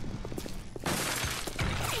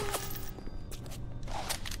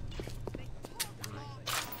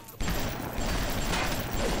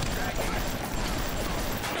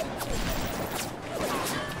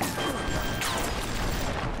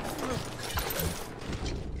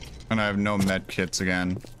 And I have no med kits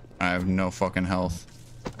again. I have no fucking health.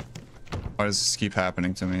 Why does this keep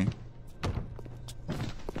happening to me?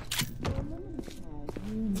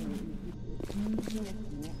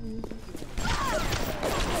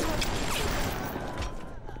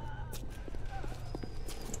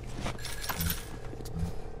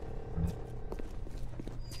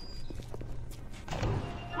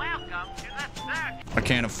 I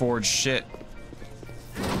can't afford shit.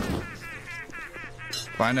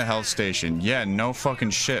 Find a health station. Yeah, no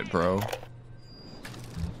fucking shit, bro.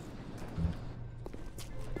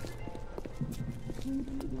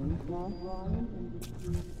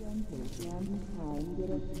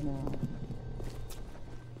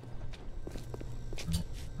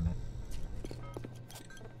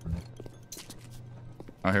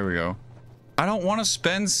 Oh, here we go. I don't want to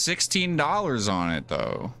spend $16 on it,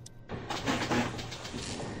 though.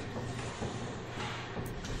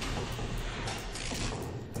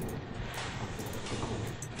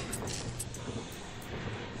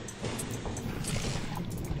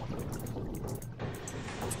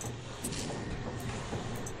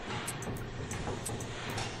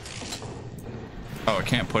 Oh, I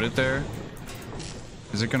can't put it there?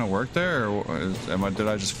 Is it gonna work there, or did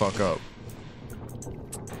I just fuck up?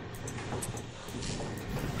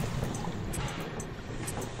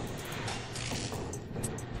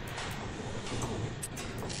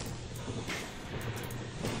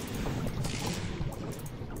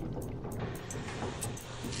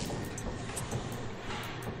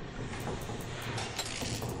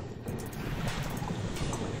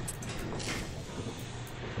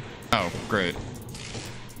 Oh, great.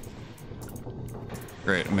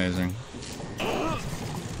 Great, amazing. Did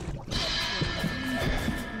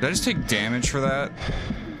I just take damage for that?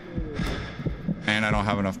 And I don't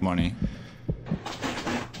have enough money.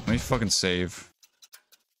 Let me fucking save.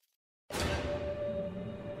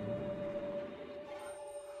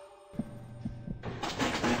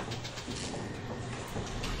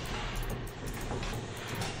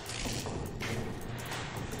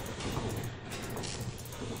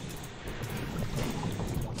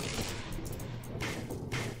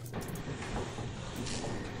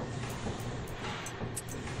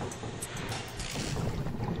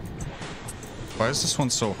 Why is this one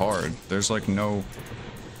so hard? There's like no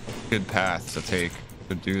good path to take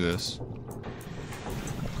to do this.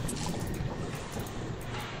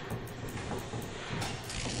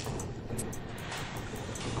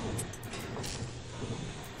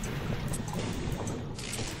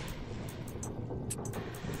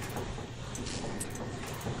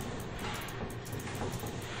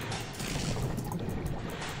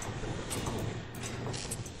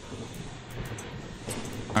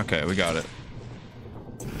 Okay, we got it.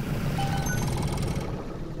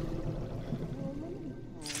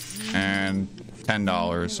 And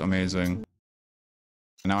 $10, amazing.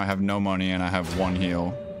 Now I have no money and I have one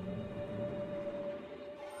heal.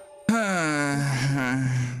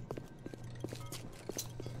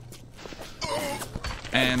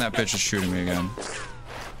 And that bitch is shooting me again.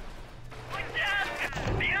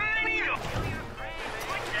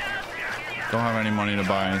 Don't have any money to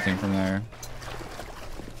buy anything from there.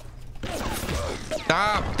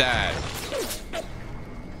 Stop that!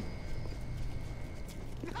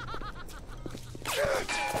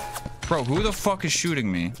 Bro, who the fuck is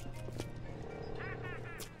shooting me?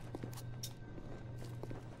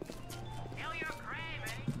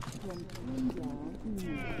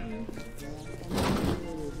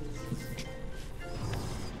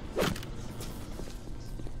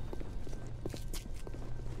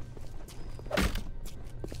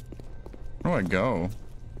 Where do I go?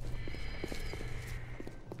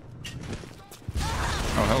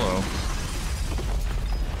 Oh, hello.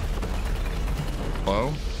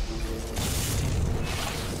 Hello?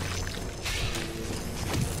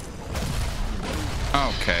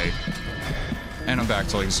 Okay. And I'm back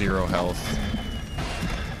to like 0 health.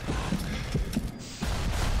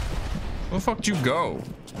 Where the fuck did you go?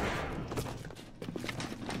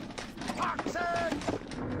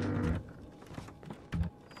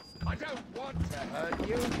 I don't want to hurt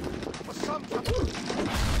you. For some...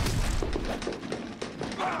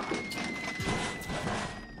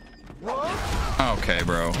 Okay,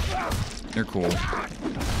 bro. You're cool.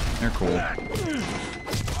 You're cool.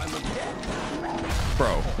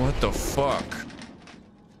 Bro, what the fuck?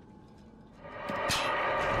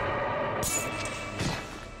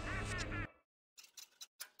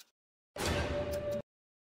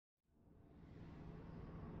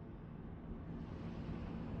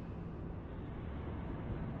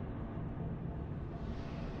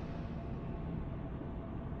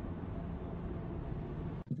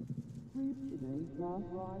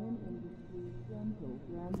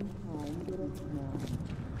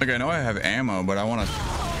 Like, I know I have ammo, but I want to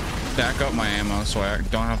stack up my ammo so I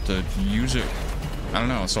don't have to use it. I don't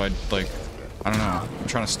know, so I don't know. I'm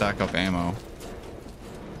trying to stack up ammo.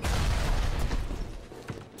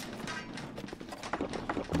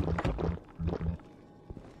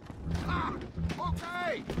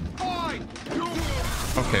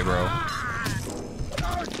 Okay, bro.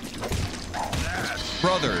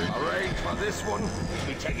 Brother. Arrange for this one.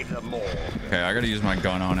 We take it to the mall. Okay, I gotta use my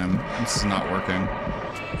gun on him. This is not working.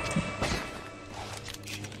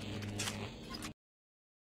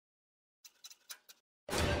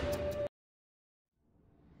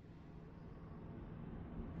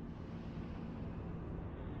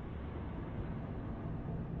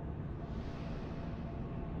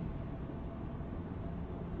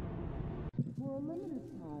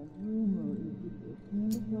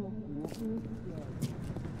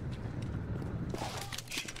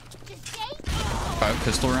 5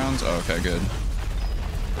 pistol rounds? Oh, okay, good.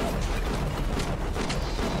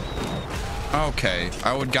 Okay,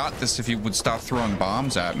 I would got this if you would stop throwing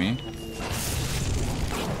bombs at me.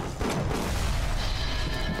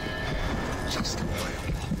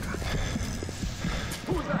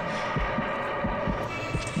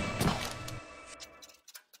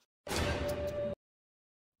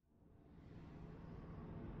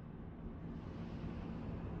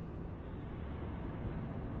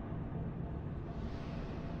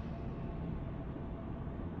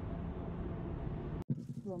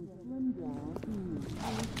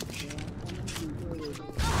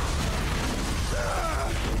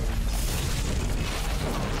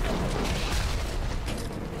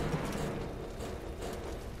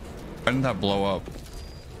 Why didn't that blow up?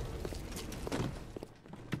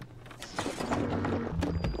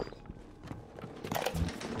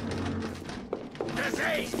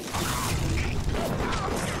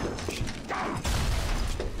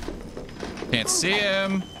 Can't see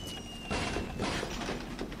him.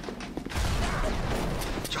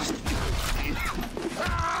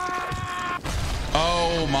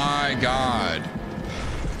 Oh my God.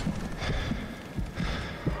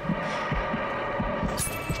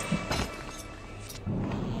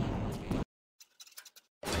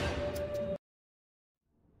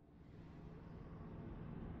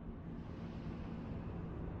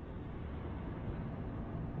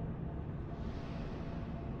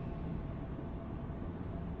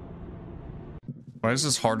 Why is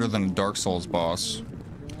this harder than a Dark Souls boss?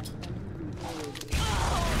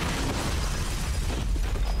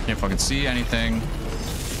 Can't fucking see anything.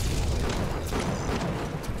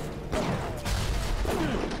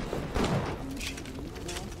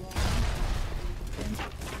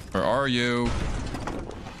 Where are you?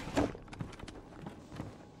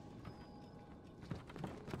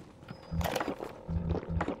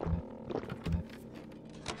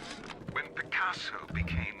 When Picasso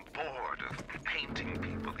became bored of painting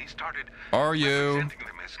people, he started Are you? representing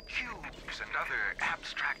them as cubes and other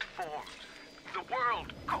abstract forms. The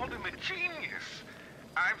world called him a genius.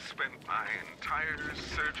 I've spent my entire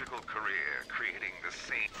surgical career creating the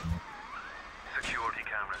same Security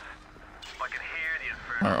cameras. I can hear the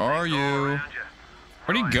inferno. Where are you?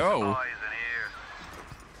 Where'd he go?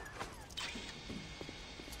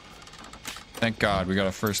 Thank God we got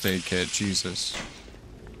a first aid kit. Jesus.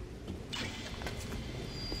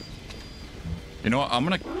 You know what? I'm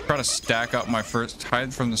gonna try to stack up my first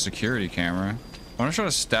hide from the security camera. I'm gonna try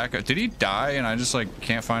to stack up. Did he die and I just like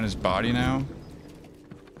can't find his body now?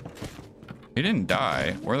 He didn't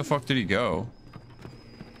die. Where the fuck did he go?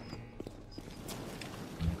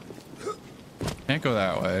 Can't go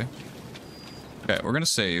that way. Okay, we're gonna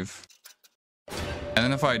save. And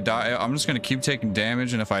then if I die, I'm just gonna keep taking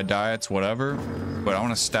damage, and if I die, it's whatever. But I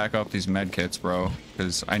want to stack up these med kits, bro,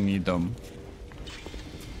 because I need them.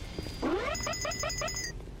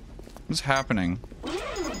 What's happening?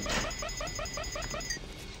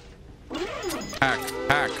 Hack,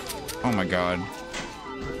 hack. Oh my God.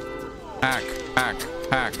 Hack, hack,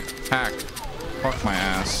 hack, hack. Fuck my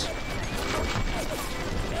ass.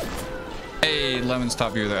 Hey, Lemon's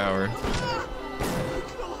top view of the hour.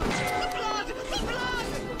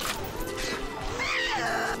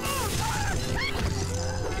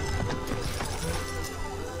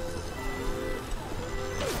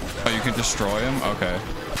 Oh, you can destroy him? Okay.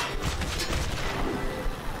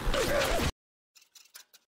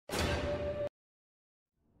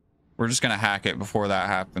 We're just gonna hack it before that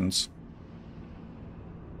happens.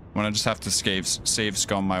 I'm gonna just have to save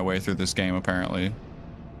scum my way through this game, apparently.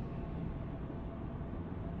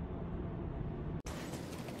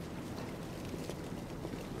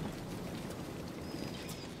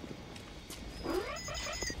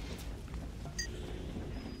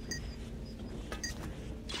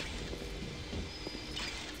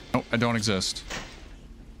 Nope, I don't exist.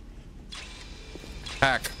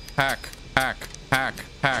 Hack, hack, hack, hack,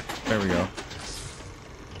 hack. There we go.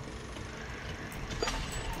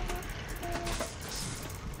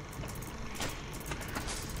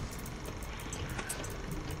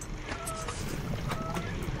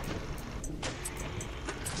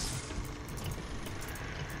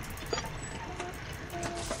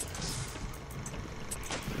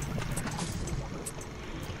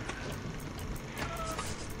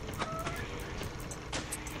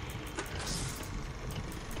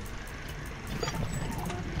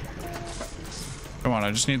 Come on,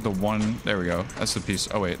 I just need the one. There we go. That's the piece.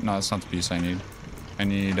 Oh wait, no, that's not the piece I need. I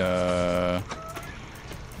need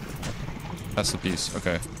that's the piece.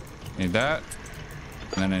 Okay. Need that.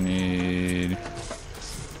 And then I need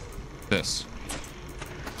this.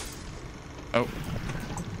 Oh,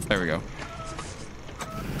 there we go.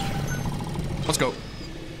 Let's go.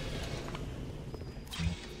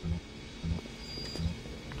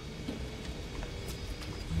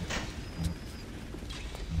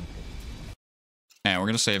 And we're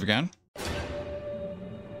gonna save again.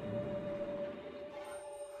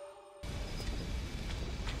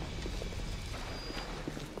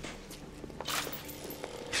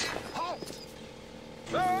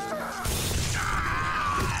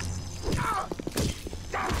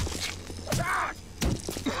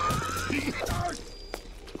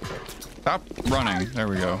 Stop running. There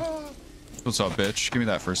we go. What's up, bitch? Give me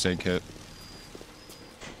that first aid kit.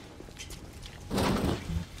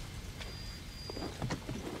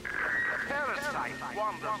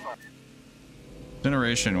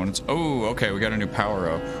 Generation when it's... Oh, okay. We got a new power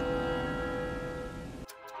up.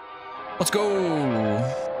 Let's go.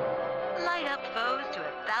 Light up foes to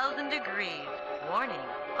 1,000 degrees. Warning,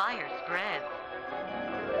 fire spreads.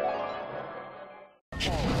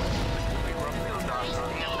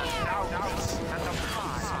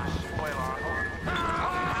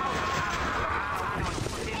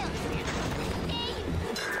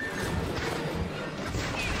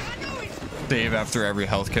 Save after every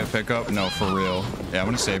health kit pickup? No, for real. Yeah, I'm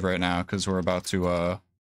gonna save right now because we're about to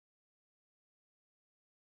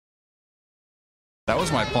that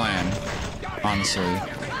was my plan, honestly.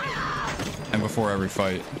 And before every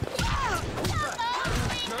fight.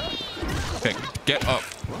 Okay, get up.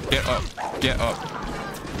 Get up. Get up.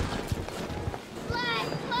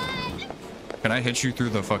 Can I hit you through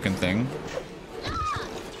the fucking thing?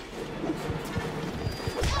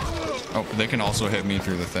 Oh, they can also hit me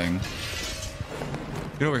through the thing.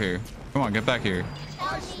 Get over here. Come on, get back here.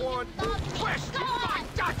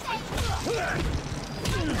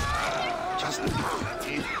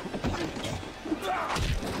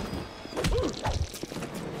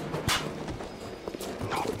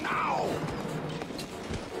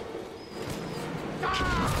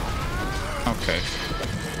 Okay.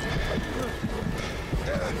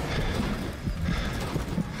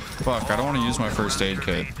 Fuck, I don't want to use my first aid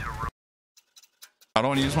kit. I don't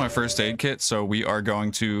want to use my first aid kit, so we are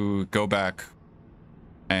going to go back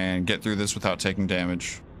and get through this without taking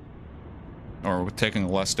damage. Or with taking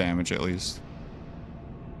less damage, at least.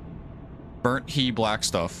 Burnt he black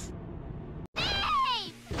stuff.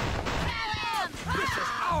 Hey! This is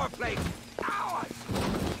our place! Ours!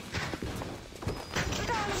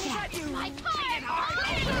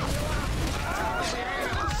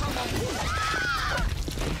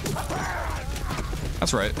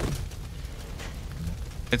 That's right.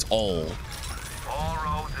 It's all. All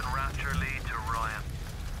roads in Rapture lead to Ryan.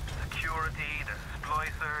 Security, the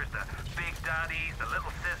splicers, the big daddies, the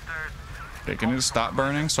little sisters. Okay, can you just stop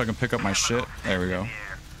burning so I can pick up my shit? There we go.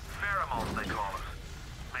 Pheromones, they call it.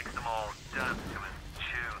 Makes them all dance to his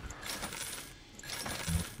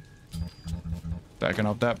tune. Stacking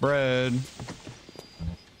up that bread.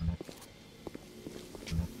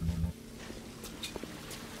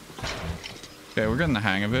 Okay, we're getting the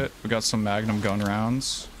hang of it. We got some Magnum gun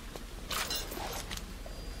rounds.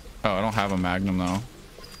 Oh, I don't have a Magnum though.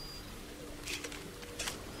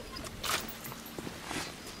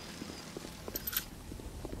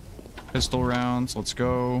 Pistol rounds, let's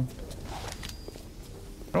go.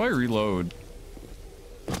 How do I reload?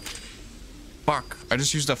 Fuck, I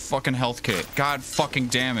just used a fucking health kit. God fucking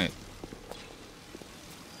damn it.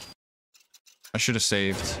 I should have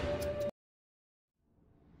saved.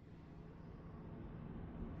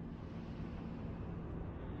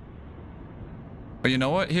 But you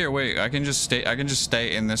know what? Here, wait. I can just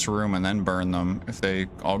stay in this room and then burn them if they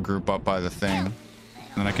all group up by the thing. And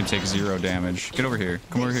then I can take 0 damage. Get over here.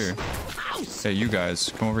 Come over here. Hey, you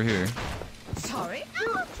guys, come over here. Sorry.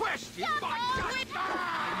 Question.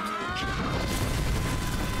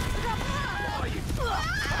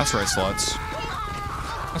 That's right, sluts.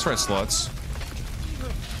 That's right, sluts.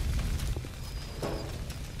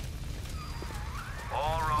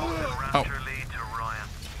 Oh.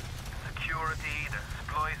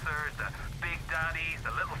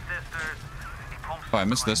 Oh, I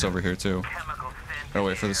missed this over here too. Gotta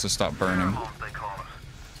wait for this to stop burning.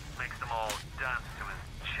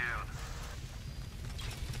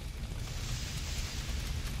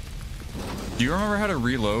 Do you remember how to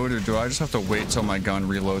reload, or do I just have to wait till my gun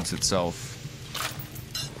reloads itself?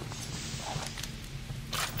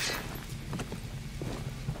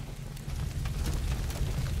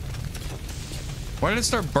 Why did it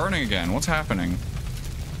start burning again? What's happening?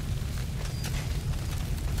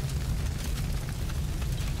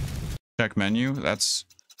 Check menu. That's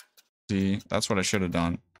See, that's what I should have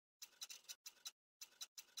done.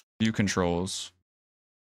 View controls.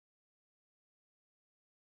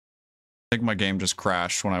 I think my game just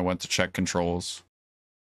crashed when I went to check controls.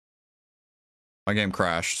 My game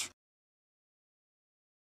crashed.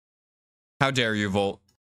 How dare you, Volt?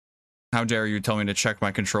 How dare you tell me to check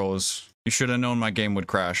my controls? You should have known my game would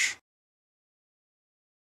crash.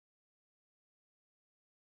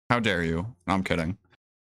 How dare you? I'm kidding.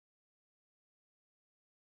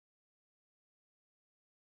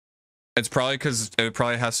 It's probably because it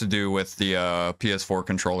probably has to do with the PS4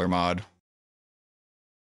 controller mod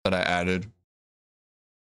that I added.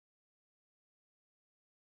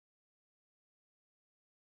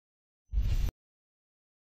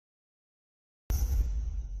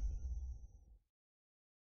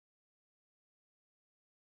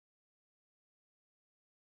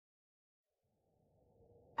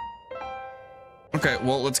 Okay,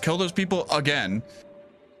 well, let's kill those people again.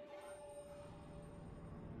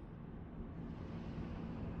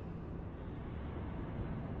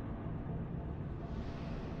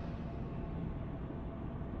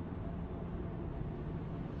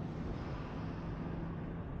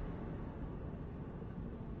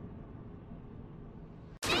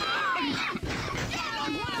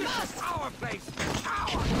 Our place!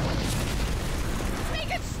 Power!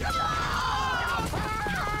 Make it stop!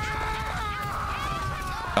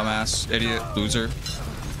 Dumbass, idiot, loser.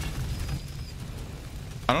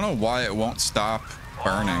 I don't know why it won't stop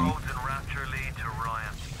burning.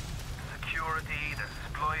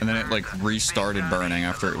 And then it like restarted burning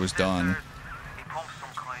after it was done.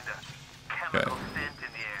 Okay.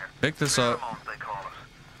 Pick this up.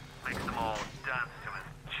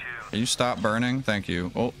 Can you stop burning? Thank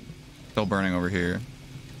you. Oh, still burning over here.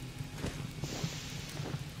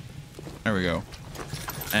 There we go.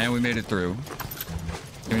 And we made it through.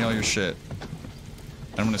 Give me all your shit.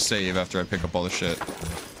 I'm gonna save after I pick up all the shit.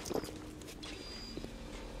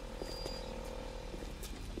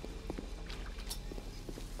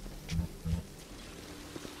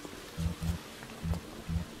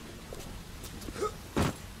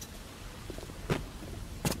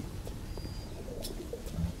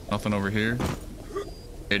 Nothing over here.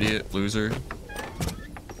 Idiot, loser.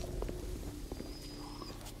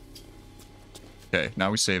 Okay,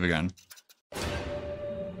 now we save again.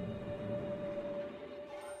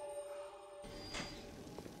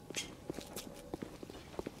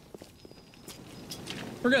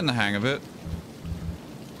 We're getting the hang of it.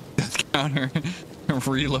 Death counter.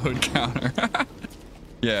 Reload counter.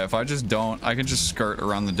 Yeah, if I just don't, I can just skirt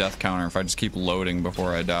around the death counter if I just keep loading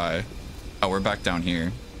before I die. Oh, we're back down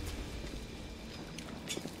here.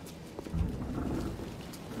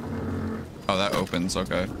 Oh, that opens,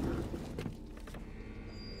 okay.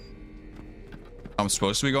 I'm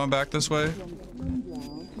supposed to be going back this way?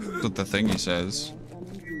 That's what the thingy says.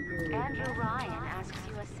 Andrew Ryan asks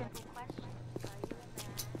you a simple question.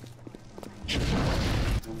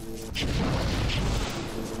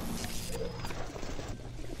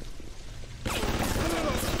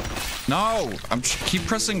 No! Keep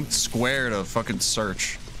pressing square to fucking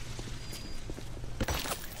search.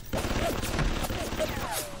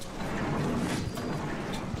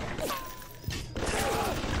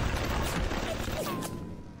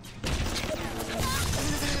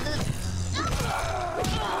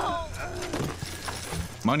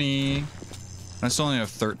 Money. I still only have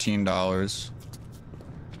 $13.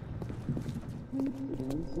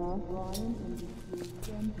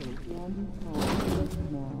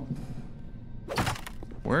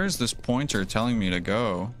 Where is this pointer telling me to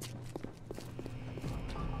go?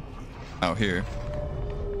 Oh, here.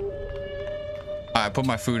 I put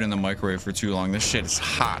my food in the microwave for too long. This shit is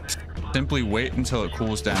hot. Simply wait until it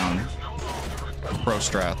cools down. Pro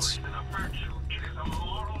strats.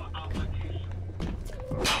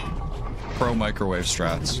 Pro microwave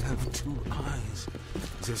strats. We have two eyes.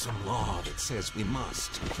 There's a law that says we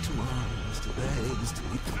must. 2 arms, 2 legs,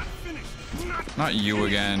 2... Not you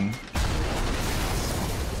again.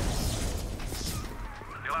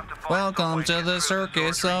 Welcome to the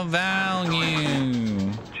circus of value.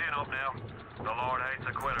 I'm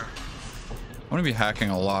gonna be hacking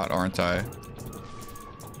a lot, aren't I?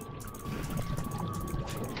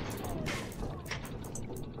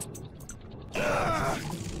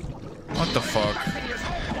 What the fuck?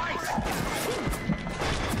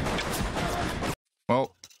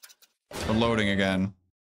 Well, we're loading again.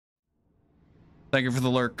 Thank you for the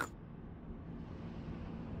lurk.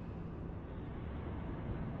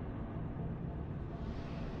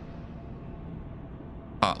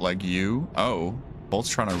 Like you? Oh, Bolt's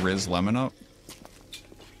trying to Riz Lemon up.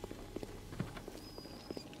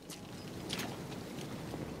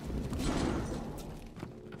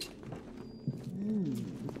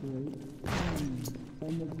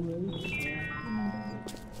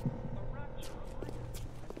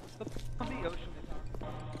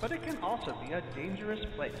 also be a dangerous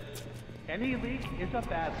place. Any leak is a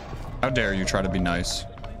bad one. How dare you try to be nice?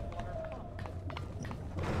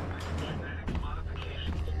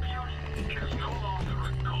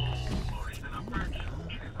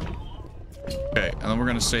 Okay, and then we're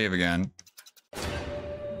gonna save again.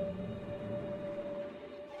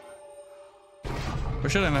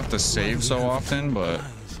 Wish I didn't have to save so often, but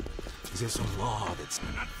Is there some law that's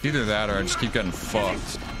either that or I just keep getting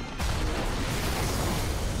fucked.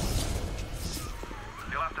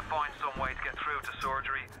 You'll have to find some way to get through to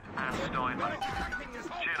surgery and Steinman.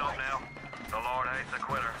 Chin up now. The Lord hates a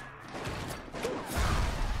quitter.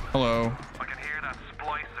 Hello. I can hear that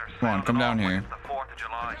splicer. Come on, come down here. The 4th of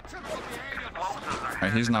July. Explosives are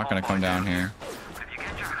Alright, he's not gonna come down here. If you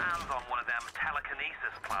get your hands on one of them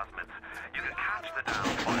telekinesis plasmids, you can catch the damn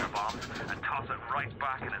firebomb and toss it right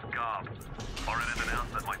back in his gob. Or anything else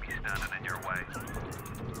that might be standing in your way.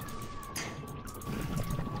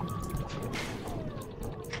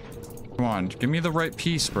 Come on, give me the right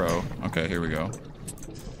piece, bro. Okay, here we go.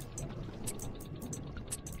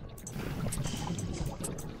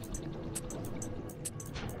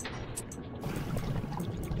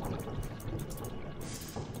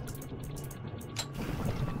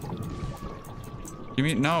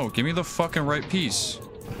 Give me the fucking right piece.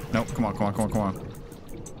 Nope, come on.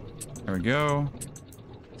 There we go.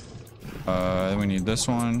 Then we need this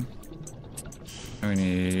one. And we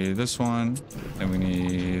need this one. And we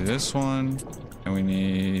need this one. And we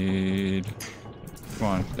need... Come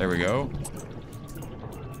on, there we go.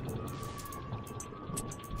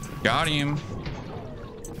 Got him.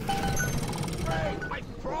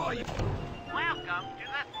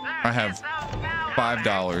 I have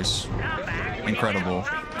 $5. Incredible.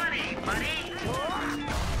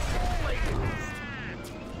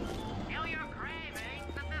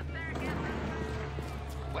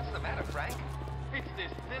 What's the matter, Frank? It's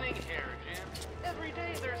this thinning hair, Jim. Every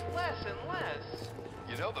day there's less and less.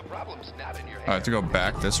 You know, the problem's not in your hair. I have to go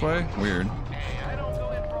back this way? Weird. Hey, I don't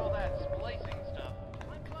go in for all that splicing stuff.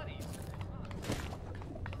 My buddies.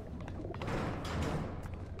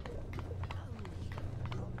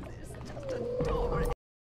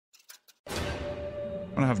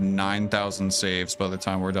 I'm gonna have 9,000 saves by the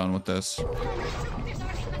time we're done with this.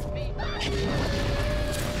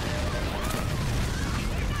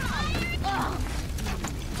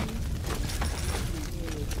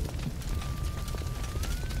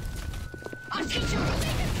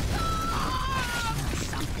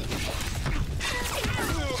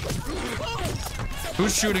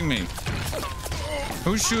 Who's shooting me?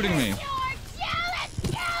 Who's shooting me?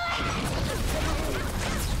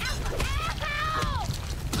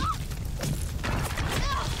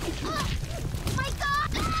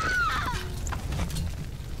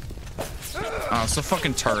 Oh, it's the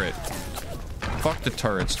fucking turret. Fuck the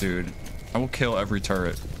turrets, dude. I will kill every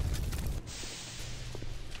turret.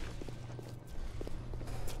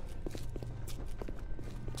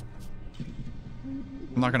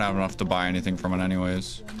 I'm not gonna have enough to buy anything from it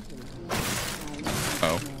anyways.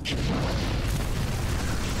 Oh.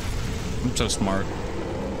 I'm so smart.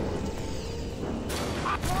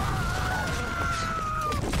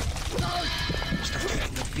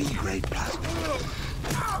 B-grade plasma.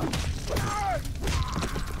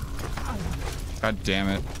 God damn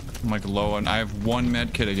it. I'm like low and I have one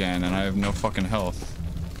med kit again and I have no fucking health.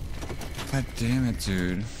 God damn it,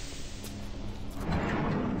 dude.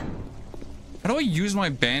 How do I use my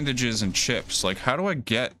bandages and chips? Like, how do I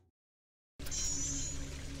get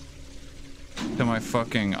to my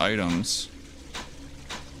fucking items?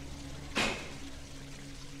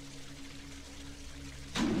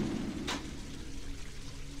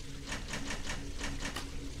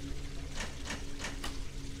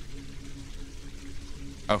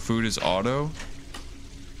 Oh, food is auto?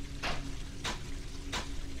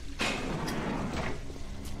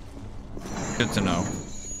 Good to know.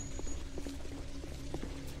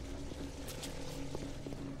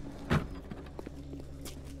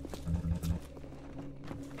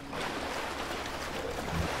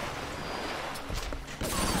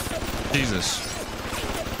 Jesus.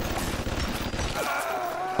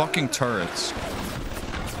 Fucking turrets.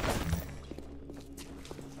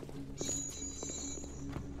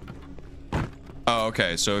 Oh,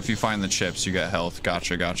 okay. So if you find the chips, you get health.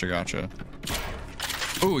 Gotcha, gotcha, gotcha.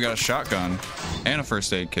 Ooh, we got a shotgun and a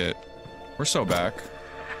first aid kit. We're so back.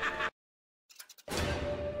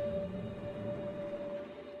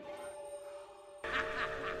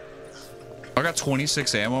 I got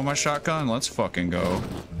 26 ammo on my shotgun. Let's fucking go.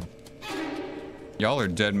 Y'all are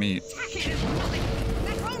dead meat.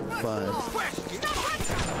 But all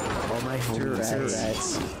my homies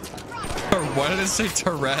Tourette's. Why did it say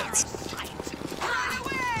Tourette's?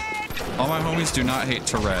 All my homies do not hate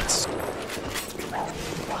Tourette's.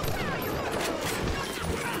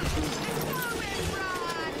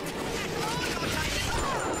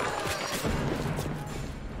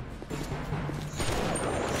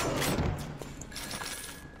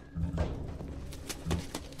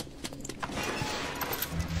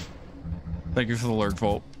 Thank you for the lurk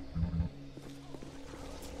vault.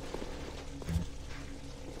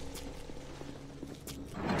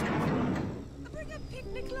 Bring a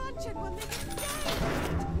picnic lunch and we'll make it stay.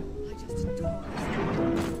 I just adore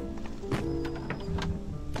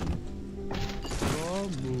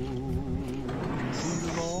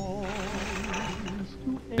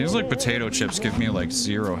These like potato chips give me like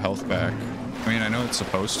 0 health back. I mean, I know it's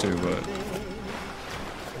supposed to, but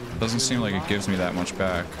it doesn't seem like it gives me that much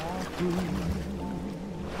back.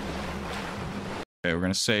 Okay, we're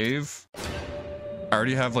gonna save. I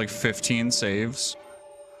already have like 15 saves.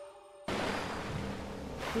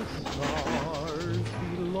 The stars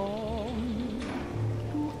belong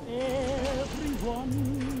to everyone.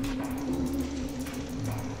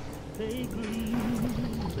 They gleam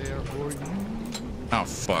there for you. Oh,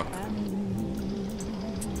 fuck.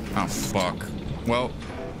 Oh, fuck. Well.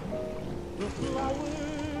 The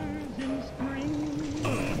flowers in spring.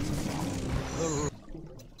 The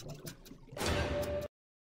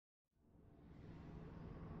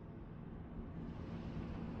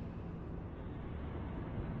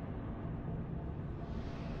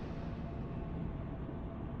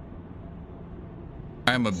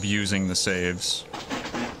I am abusing the saves.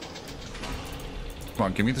 Come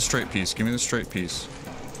on, give me the straight piece. Give me the straight piece.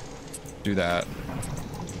 Do that.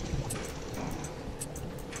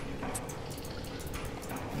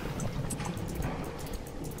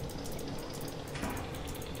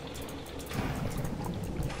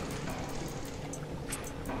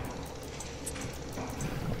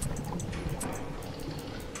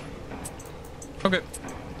 Okay.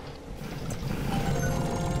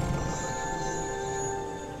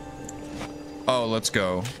 Oh, let's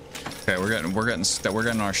go. Okay, we're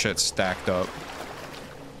getting our shit stacked up.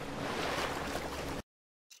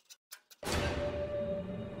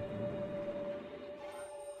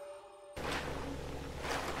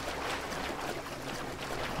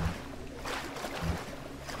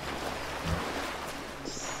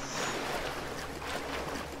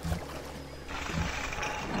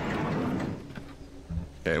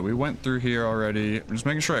 Okay, we went through here already. I'm just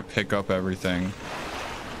making sure I pick up everything.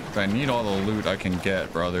 I need all the loot I can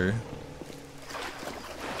get, brother.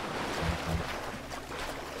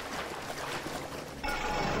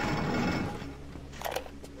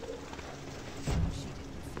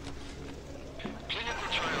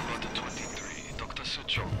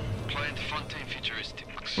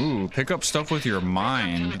 Ooh, pick up stuff with your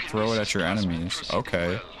mind. Throw it at your enemies.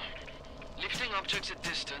 Okay. Lifting objects at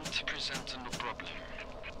distance presents no problem.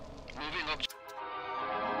 Moving objects.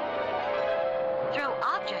 Throw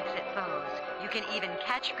objects at foes. You can even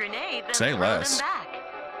catch grenades and Say throw less. them back.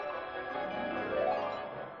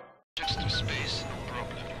 Objects through space, no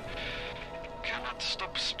problem. Cannot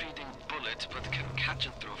stop speeding bullet, but can catch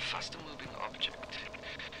and throw faster moving object.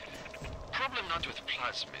 Problem not with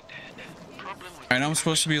plasmid. Problem with. I know I'm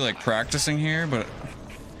supposed to be like practicing here, but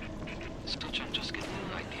I'm just getting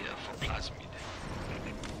an idea for plasmid.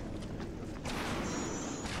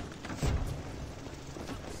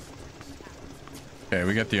 okay,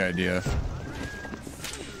 we get the idea.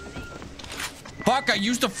 Fuck, I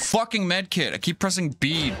used a fucking med kit. I keep pressing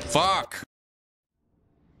bead. Fuck.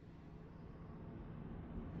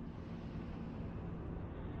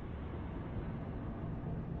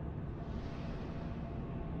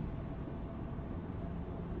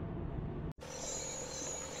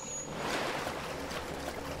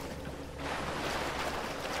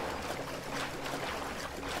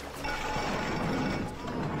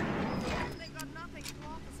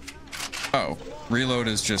 Oh, reload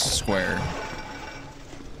is just square.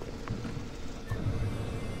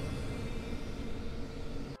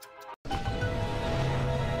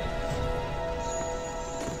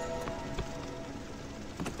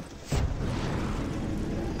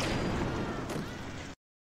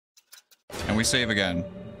 And we save again.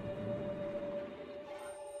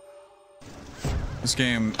 This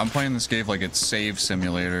game, I'm playing this game like it's save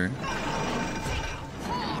simulator.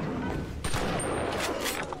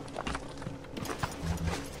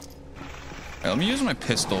 Let me use my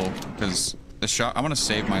pistol because the shot. I want to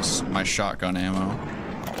save my shotgun ammo.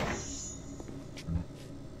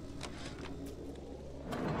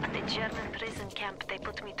 At the German prison camp, they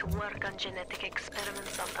put me to work on genetic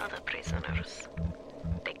experiments on other prisoners.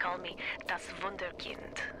 They call me Das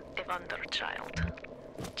Wunderkind, the Wonder Child.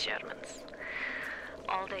 Germans.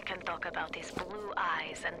 All they can talk about is blue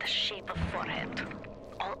eyes and the shape of forehead.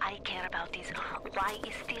 All I care about is why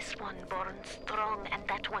is this one born strong and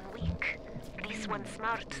that one weak? This one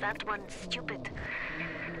smart, that one stupid.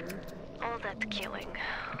 All that killing.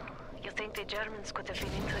 You think the Germans could have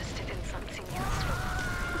been interested in something useful?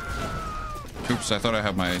 Oops, I thought I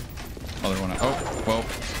had my other one. Oh, well.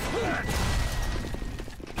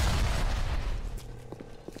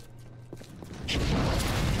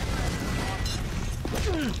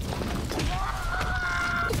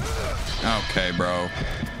 Okay, bro.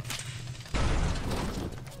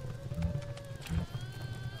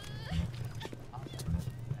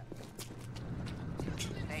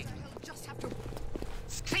 Hey, just have to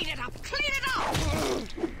clean it up. Clean it up.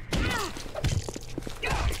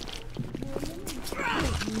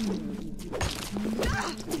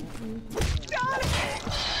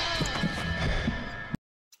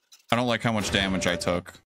 I don't like how much damage I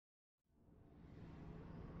took.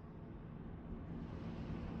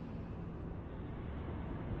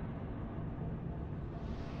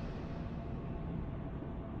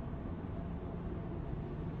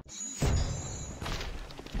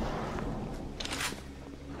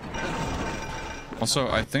 Also,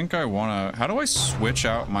 I think I wanna... How do I switch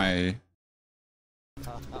out my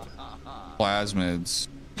plasmids?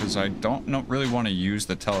 Because I don't really want to use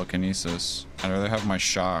the telekinesis. I'd rather have my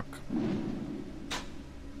shock.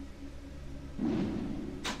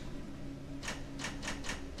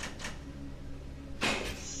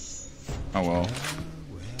 Oh well.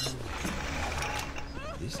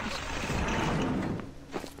 This is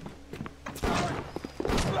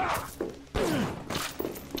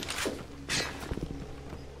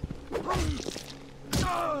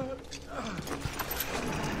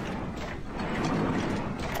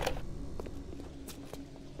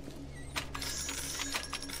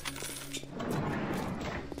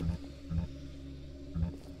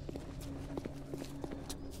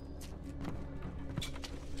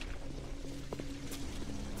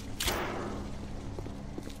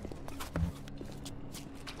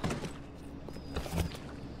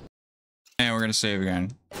And we're gonna save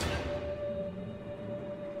again. I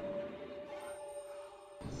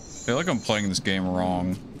feel like I'm playing this game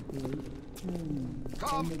wrong.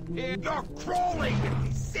 Come here. You're crawling with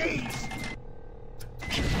disease.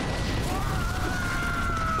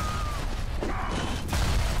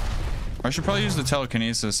 I should probably use the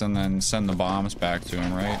telekinesis and then send the bombs back to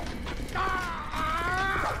him, right?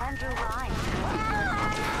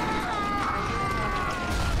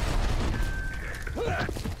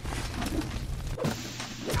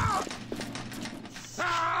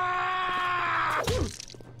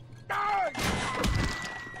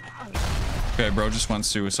 Okay, bro just went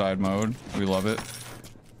suicide mode. We love it.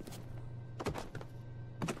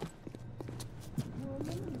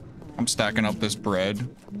 I'm stacking up this bread.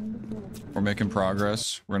 We're making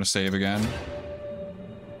progress. We're gonna save again.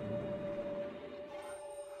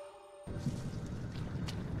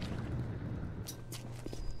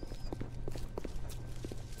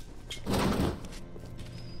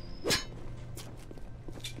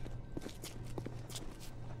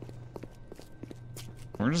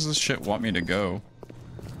 Where does this shit want me to go?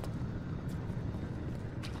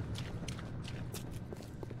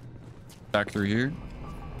 Back through here?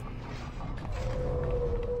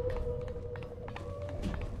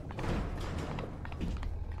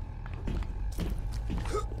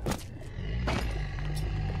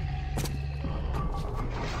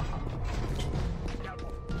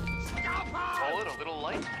 Call it a little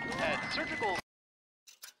light. Add surgical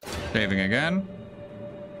Saving again.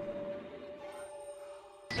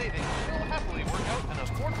 savings will happily work out an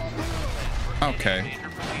affordable payment for any Okay. major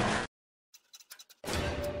procedure.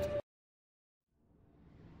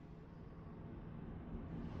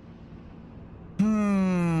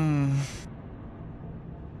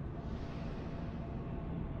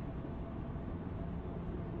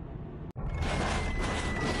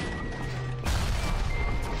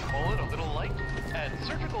 Call it a little light. Add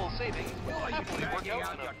surgical savings will happily work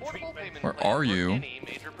out an affordable payment Where plan are for you? any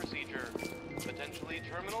major procedure. Potentially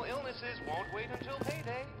terminal illnesses won't wait until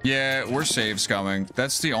payday. Yeah, we're save scumming.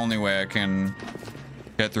 That's the only way I can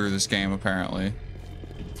get through this game, apparently.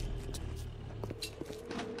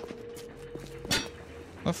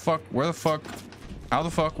 The fuck? Where the fuck? How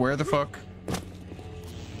the fuck? Where the fuck?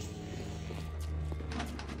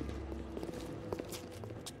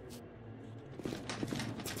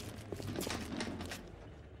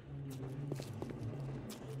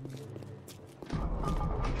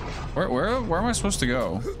 Where am I supposed to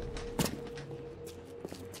go?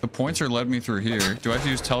 The pointer led me through here. Do I have to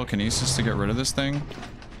use telekinesis to get rid of this thing?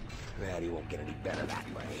 Well, you won't get any better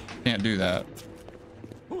that way. Can't do that.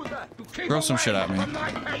 Throw some shit at me.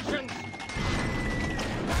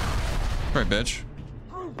 Right, bitch.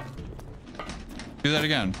 Do that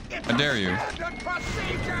again. I dare you.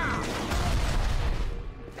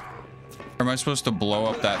 Or am I supposed to blow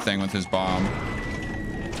up that thing with his bomb?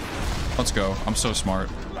 Let's go. I'm so smart.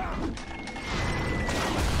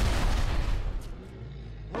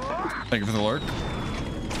 Thank you for the lurk.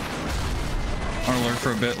 I'm gonna lurk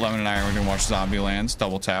for a bit. Lemon and I are gonna watch Zombieland.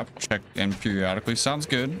 Double tap. Check in periodically. Sounds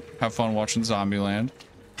good. Have fun watching Zombieland.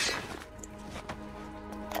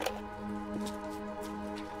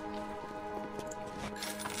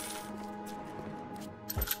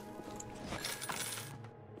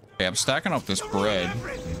 Okay, I'm stacking up this bread.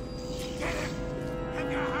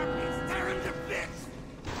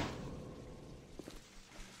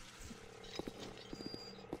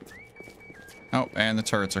 Oh, and the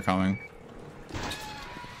turrets are coming.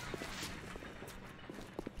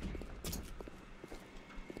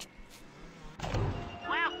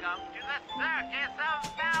 Welcome to the circus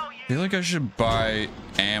of value. I feel like I should buy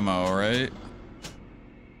ammo, right?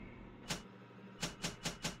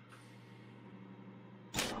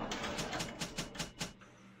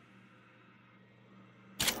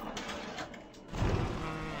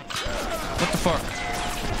 What the fuck?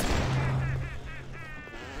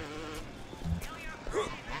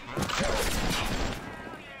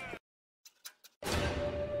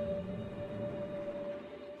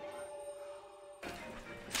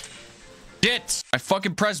 Shit! I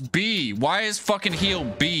fucking pressed B. Why is fucking heal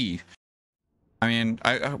B? I mean,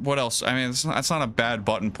 what else? I mean, that's not a bad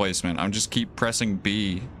button placement. I'm just keep pressing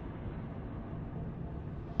B.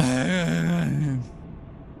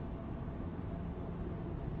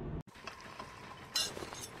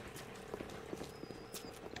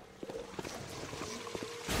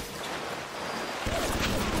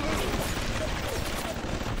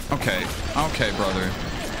 Okay, okay, brother.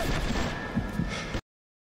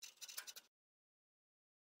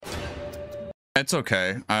 It's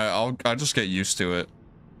okay. I'll just get used to it.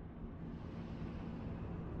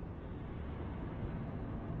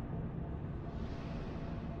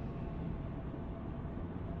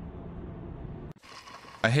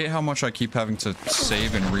 I hate how much I keep having to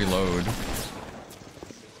save and reload.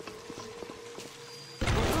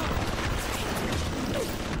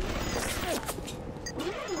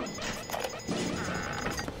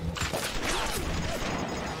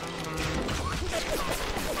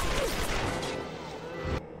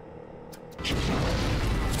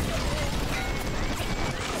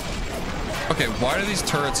 Okay, why do these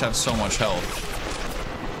turrets have so much health?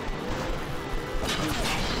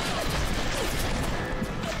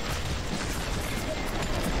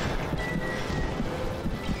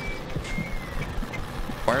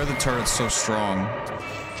 Why are the turrets so strong?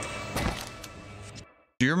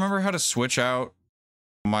 Do you remember how to switch out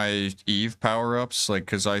my Eve power-ups? Like,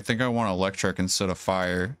 because I think I want electric instead of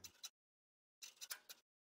fire.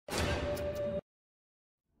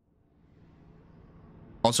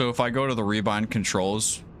 Also, if I go to the rebind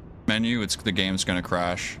controls menu, the game's gonna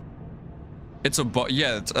crash. It's a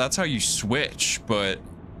yeah, that's how you switch, but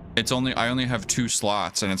it's I only have 2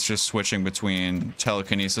 slots, and it's just switching between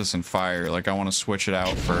telekinesis and fire. Like, I want to switch it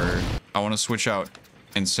out for, I want to switch out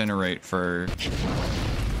incinerate for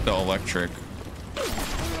the electric.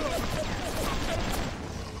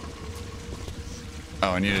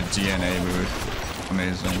 Oh, I need a DNA booth.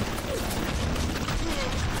 Amazing.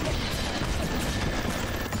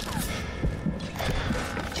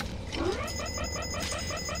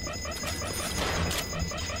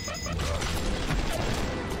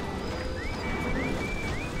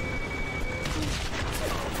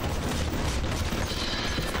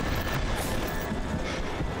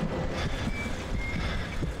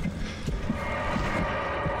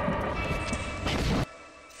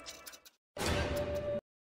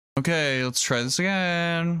 Okay, let's try this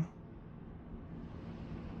again.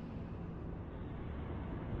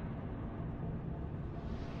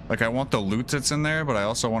 Like, I want the loot that's in there, but I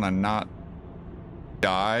also want to not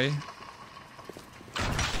die.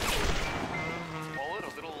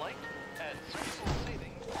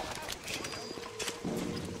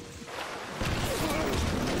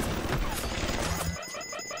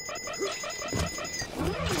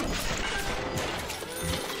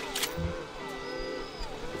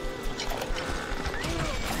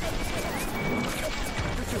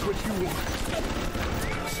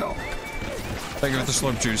 Thank you for the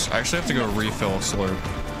slurp juice. I actually have to go refill a slurp.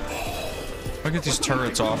 I'll get these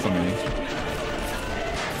turrets off of me.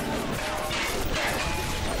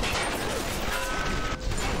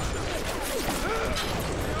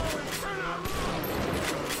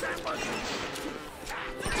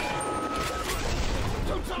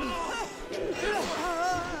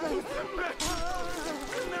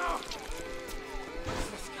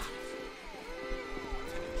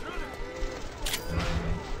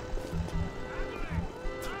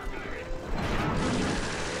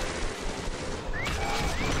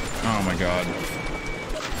 Oh my god.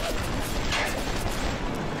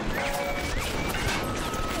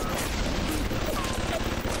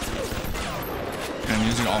 I'm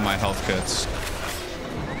using all my health kits.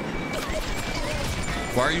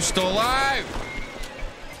 Why are you still alive?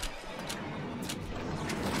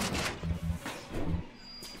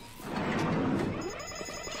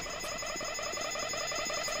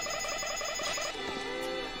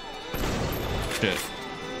 Shit.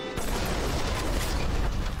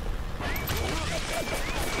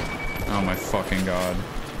 Oh my fucking god.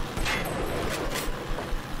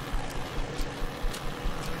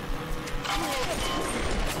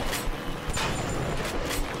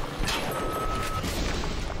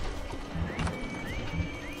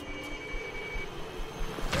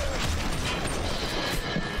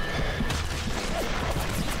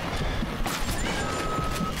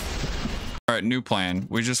 Alright, new plan.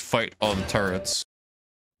 We just fight all the turrets.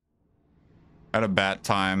 Had a bad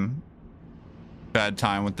time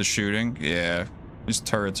with the shooting. Yeah, these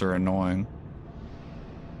turrets are annoying.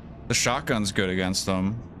 The shotgun's good against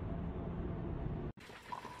them.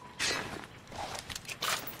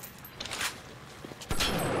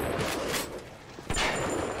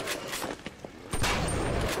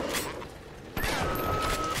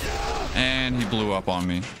 And he blew up on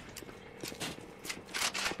me.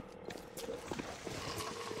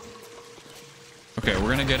 Okay,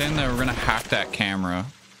 we're gonna get in there. We're gonna hack that camera.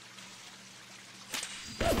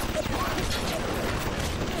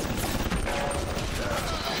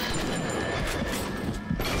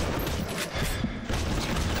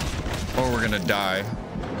 Or we're gonna die.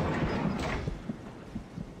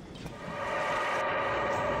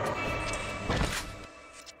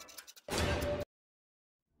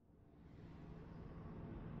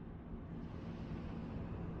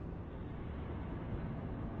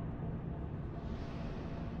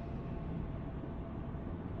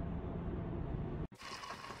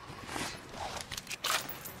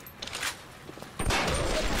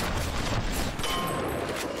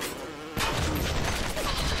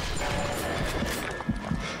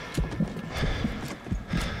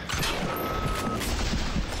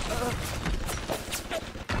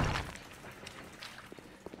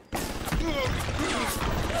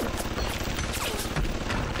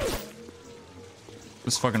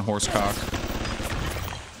 This fucking horsecock.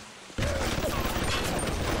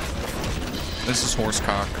 This is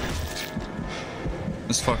horsecock.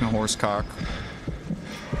 This fucking horsecock.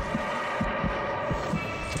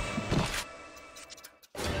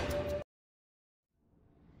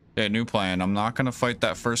 Okay, new plan. I'm not gonna fight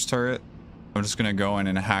that first turret. I'm just gonna go in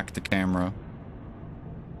and hack the camera.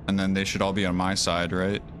 And then they should all be on my side,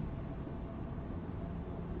 right?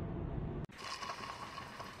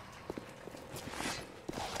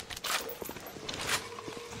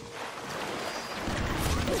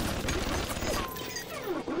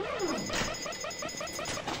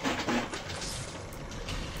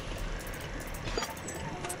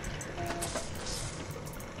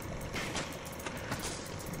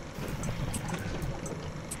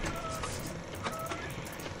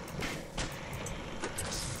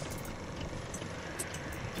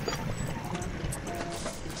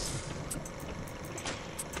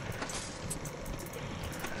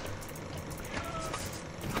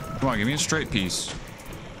 Come on, give me a straight piece.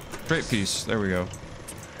 Straight piece. There we go.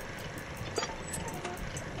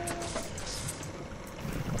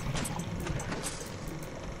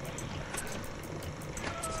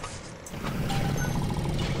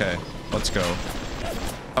 Okay, let's go.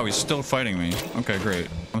 Oh, he's still fighting me. Okay, great.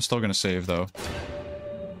 I'm still gonna save, though.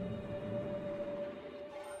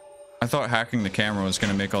 I thought hacking the camera was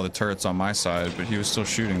gonna make all the turrets on my side, but he was still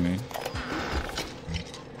shooting me.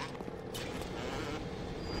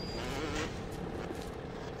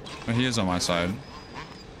 He is on my side.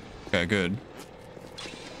 Okay, good.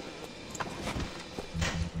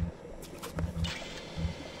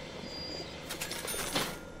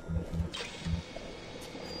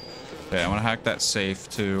 Okay, I'm gonna hack that safe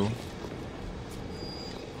too.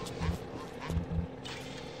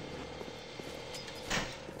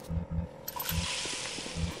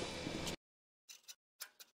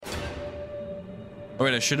 Oh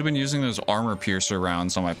wait, I should have been using those armor piercer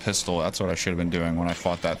rounds on my pistol. That's what I should have been doing when I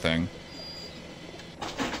fought that thing.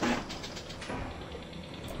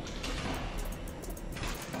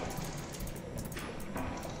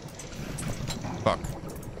 Fuck.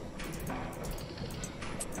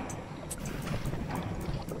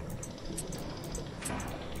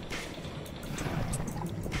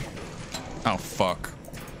 Oh, fuck.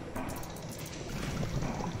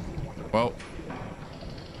 Well.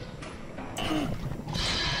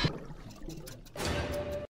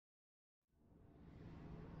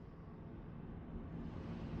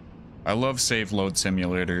 I love save load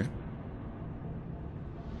simulator.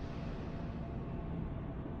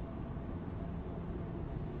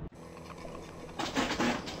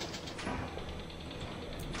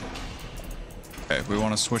 Okay, we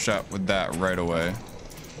want to switch out with that right away.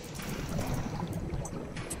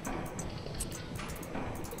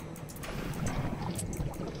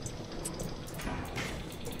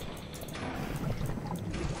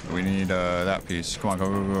 We need that piece. Come on, go,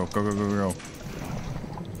 go, go, go, go, go, go.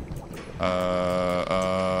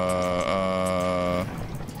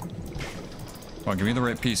 Come on, give me the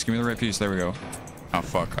right piece. Give me the right piece. There we go. Oh,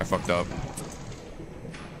 fuck. I fucked up.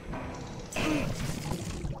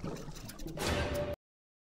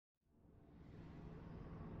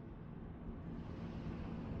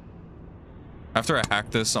 After I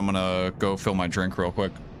hack this, I'm gonna go fill my drink real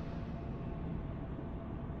quick.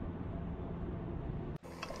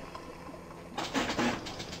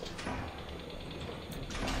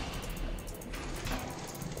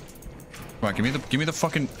 Come on, give me the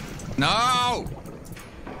fucking... No!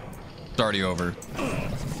 It's already over.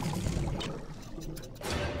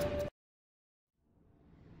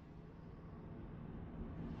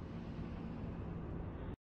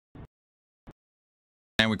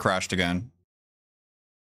 And we crashed again.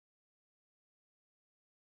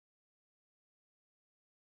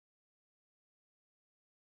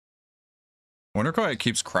 I wonder why it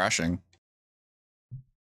keeps crashing.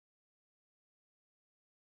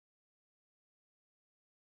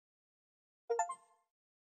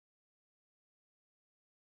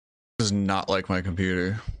 Does not like my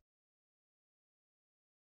computer.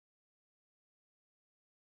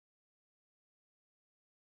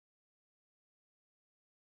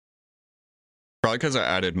 Probably because I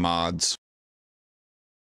added mods.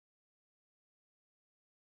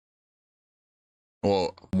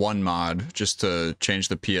 Well, one mod just to change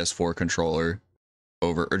the PS4 controller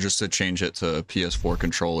over, or just to change it to PS4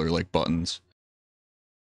 controller like buttons.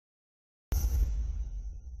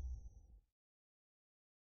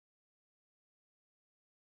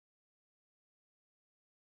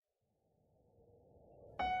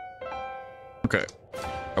 Okay,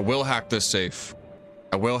 I will hack this safe.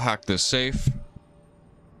 I will hack this safe.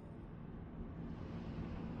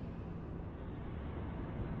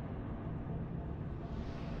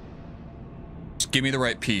 Just give me the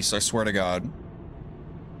right piece, I swear to God.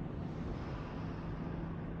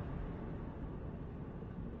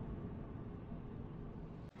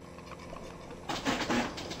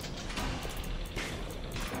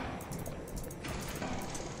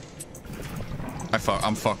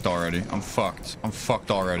 I'm fucked already. I'm fucked. I'm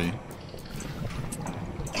fucked already.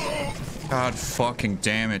 God fucking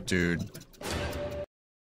damn it, dude.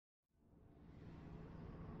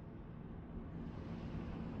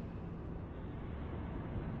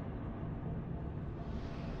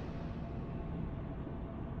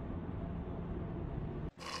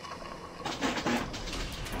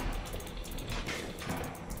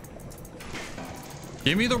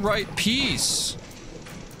 Give me the right piece.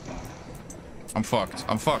 I'm fucked.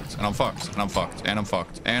 I'm fucked. And I'm fucked. And I'm fucked. And I'm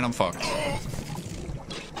fucked. And I'm fucked.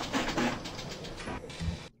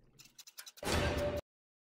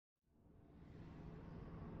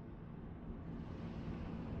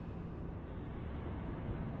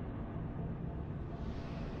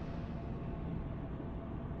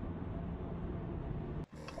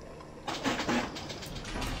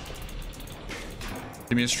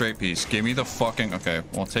 Give me a straight piece. Give me the fucking... Okay,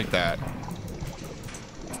 we'll take that.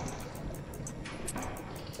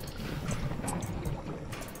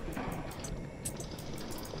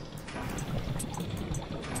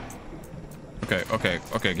 Okay, okay,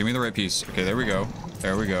 okay, give me the right piece. Okay, there we go.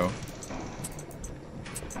 There we go.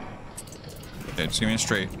 Okay, just give me a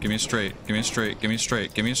straight. Give me a straight. Give me a straight. Give me a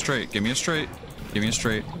straight. Give me a straight. Give me a straight. Give me a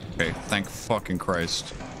straight. Okay, thank fucking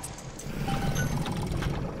Christ.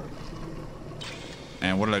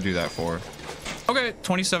 And what did I do that for? Okay,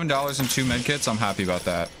 $27 and 2 medkits. I'm happy about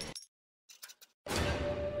that.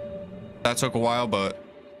 That took a while, but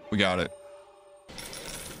we got it.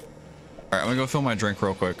 Alright, I'm gonna go fill my drink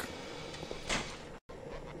real quick.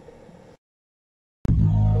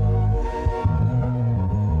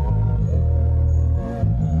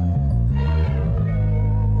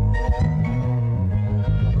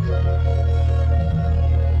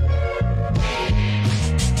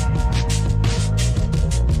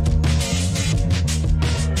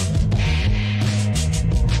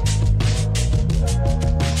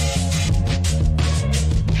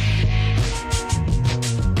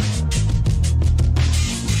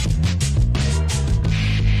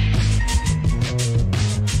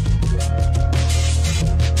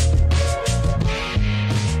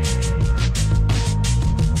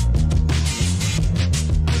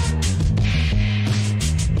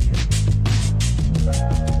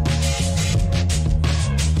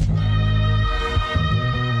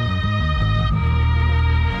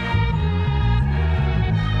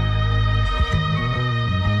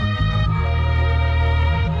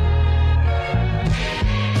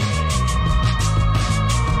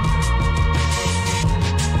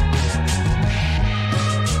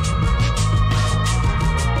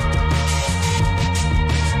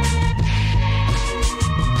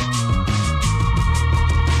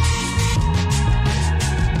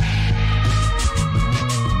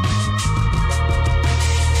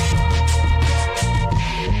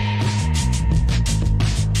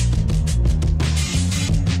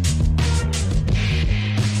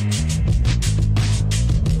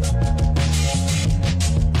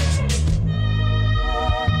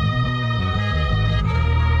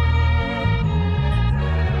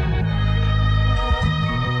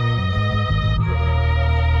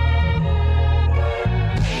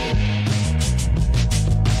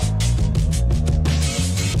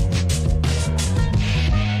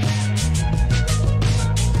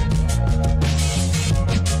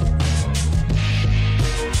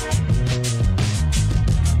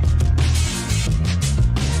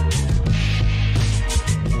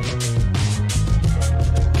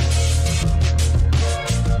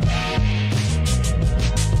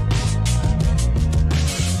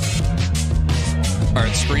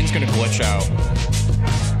 glitch out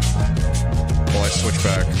while I switch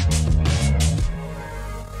back.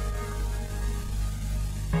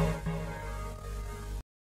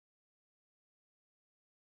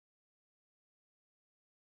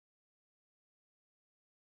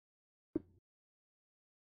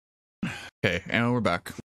 Okay, and we're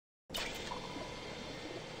back.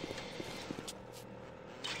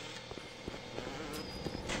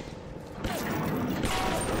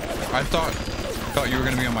 I thought you were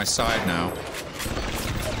gonna be on my side now.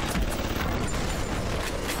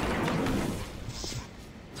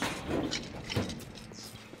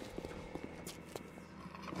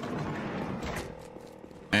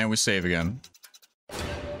 And we save again.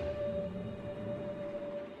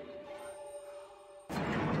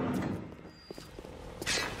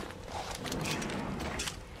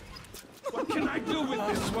 What can I do with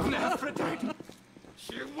this one, Aphrodite?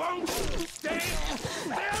 She won't stay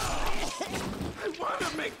still! I want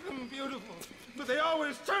to make them beautiful, but they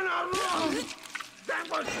always turn out wrong! That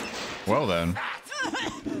one! Well then.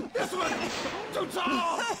 This one! Too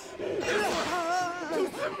tall! This one! Too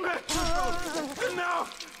symmetrical! And now...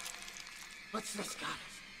 What's this,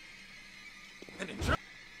 goddess? An intruder!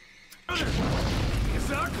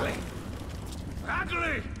 It's ugly!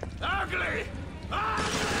 Ugly! Ugly!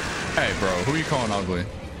 Ugly! Hey bro, who are you calling ugly?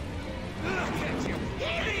 Look at you!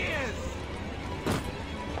 Here he is!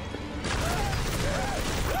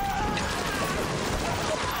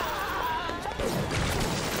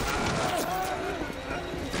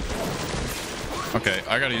 Okay,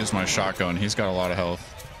 I gotta use my shotgun. He's got a lot of health.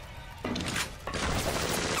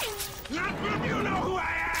 Not will you know who I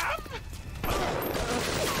am!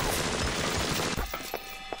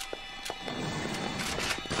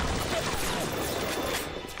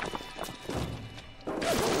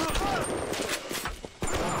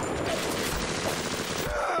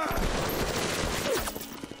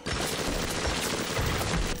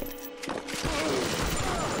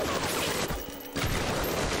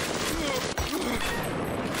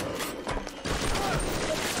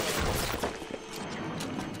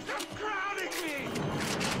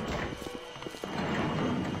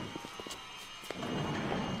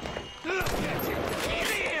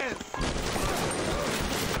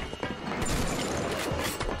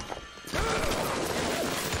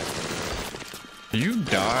 Do you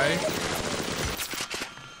die?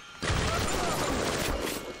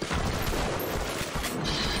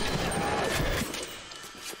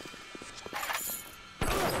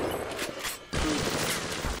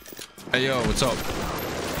 Hey yo, what's up?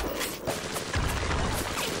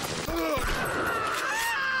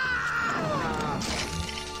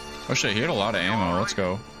 Oh shit, he had a lot of ammo. Let's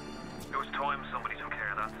go. It was time somebody took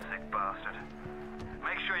care of that sick bastard.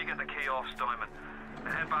 Make sure you get the key off Steinman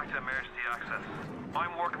and head back to emergency access.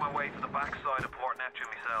 I'm working my way to the backside of Port Neptune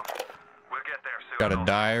myself. We'll get there soon. Got a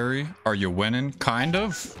diary. Are you winning? Kind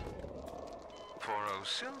of. Poro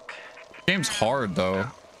Silk. Game's hard though.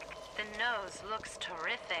 The nose looks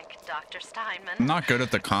terrific, Dr. Steinman. I'm not good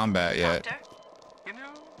at the combat yet. Doctor? You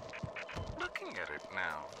know, looking at it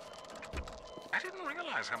now, I didn't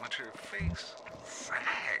realize how much her face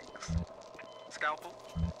sags. Scalpel?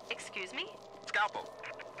 Excuse me? Scalpel.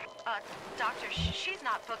 Doctor, she's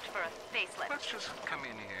not booked for a facelift. Let's just come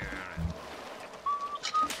in here and...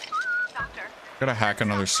 Doctor? Gotta hack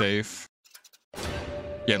another safe.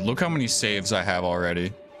 Yeah, look how many saves I have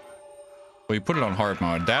already. Well, you put it on hard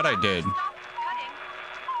mode. That I did.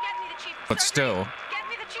 But still. Get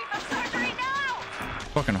me the chief of surgery now!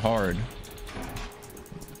 Fucking hard.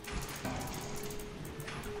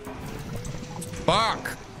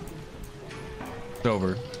 Fuck! It's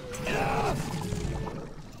over.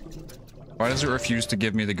 Why does it refuse to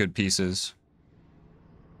give me the good pieces?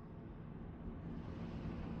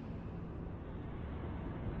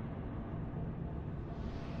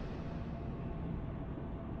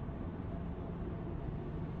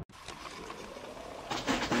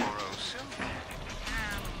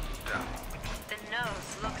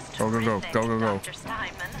 Go, go, go, go, go, go. Dr.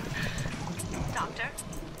 Steinman. Doctor?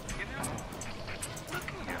 You know,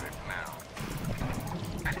 looking at it now,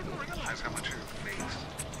 I didn't realize how much her face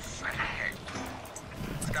sagged.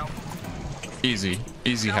 Scalpel. Easy.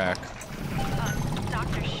 Easy hack.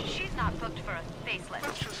 Doctor, she's not booked for a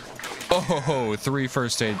facelift. Oh, 3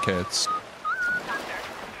 first aid kits.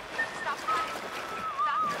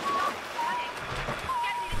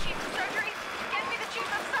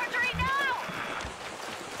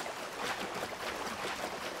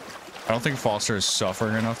 I don't think Foster is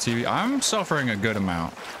suffering enough TV. I'm suffering a good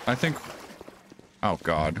amount. I think... Oh,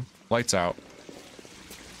 God. Lights out.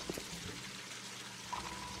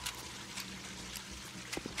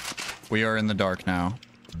 We are in the dark now.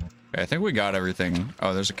 Okay, I think we got everything.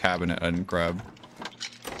 Oh, there's a cabinet I didn't grab.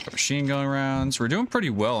 Got machine gun rounds. We're doing pretty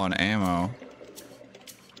well on ammo.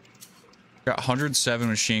 Got 107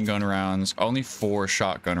 machine gun rounds. Only 4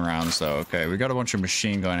 shotgun rounds, though. Okay, we got a bunch of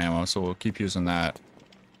machine gun ammo, so we'll keep using that.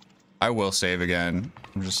 I will save again.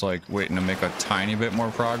 I'm just, like, waiting to make a tiny bit more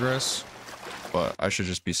progress. But I should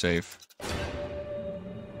just be safe.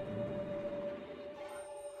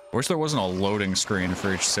 Wish there wasn't a loading screen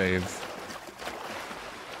for each save.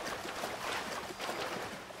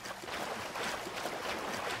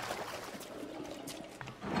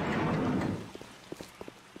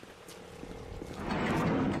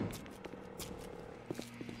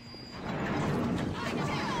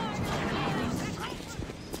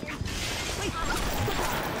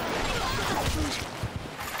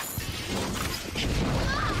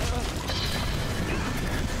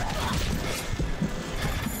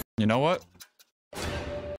 You know what?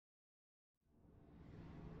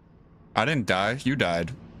 I didn't die. You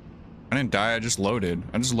died. I didn't die. I just loaded.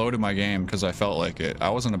 I just loaded my game because I felt like it.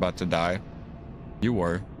 I wasn't about to die. You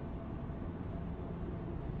were.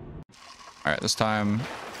 All right, this time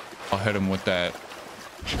I'll hit him with that.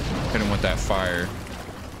 Hit him with that fire.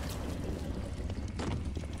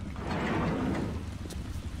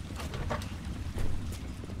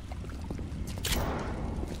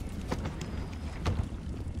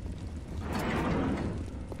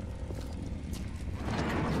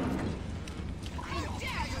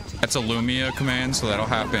 That's a Lumia command, so that'll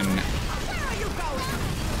happen.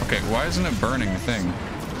 Okay, why isn't it burning the thing?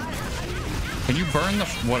 Can you burn the...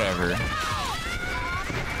 whatever.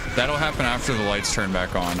 That'll happen after the lights turn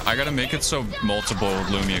back on. I gotta make it so multiple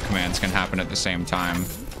Lumia commands can happen at the same time.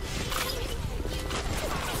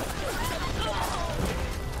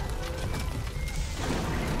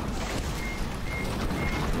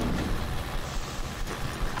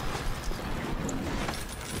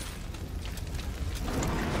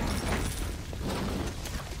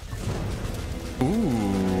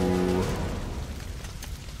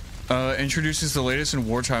 Introduces the latest in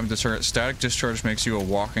wartime deterrent. Static discharge makes you a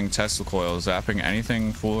walking Tesla coil, zapping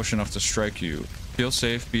anything foolish enough to strike you. Feel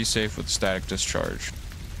safe, be safe with static discharge.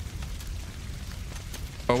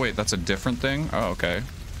 Oh wait, that's a different thing? Oh, okay.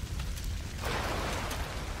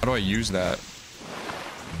 How do I use that?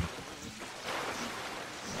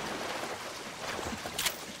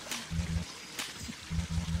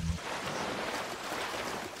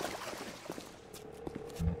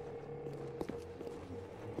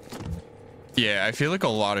 Yeah, I feel like a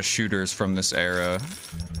lot of shooters from this era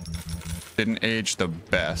didn't age the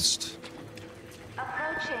best.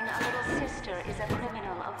 Approaching a little sister is a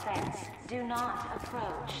criminal offense. Do not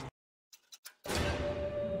approach.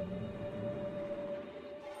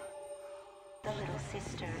 The little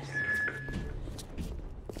sisters.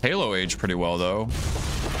 Halo aged pretty well, though.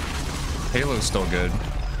 Halo's still good.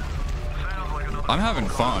 I'm having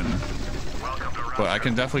fun. But I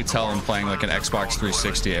can definitely tell I'm playing like an Xbox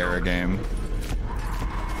 360 era game.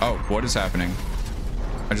 Oh, what is happening?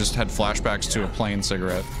 I just had flashbacks to a plain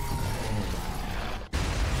cigarette.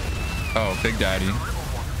 Oh, Big Daddy.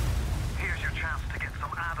 Here's your chance to get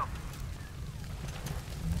some Adam.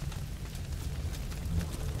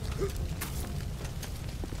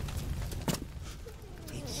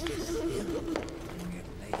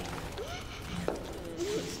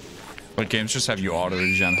 But games just have you auto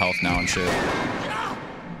regen health now and shit.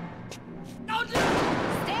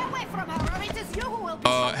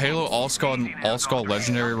 Halo All Skull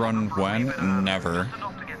Legendary run when? Never.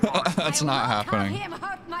 That's not happening. Him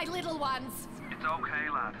hurt my little ones. It's okay,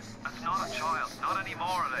 lad. That's not a child. Not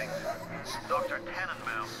anymore, it ain't. Dr.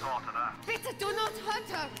 Tenenbaum saw to that. Bitte, do not hurt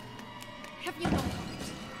her. Have you no heart?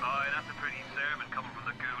 Aye, that's a pretty sermon coming from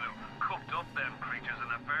the ghoul who cooked up them creatures in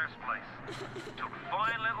the first place. Took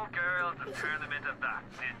fine little girls and turned them into that,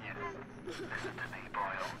 didn't you? Listen to me,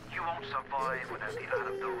 Boyle. You won't survive without the aid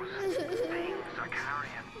of those things are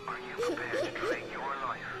carrying. Are you prepared to trade your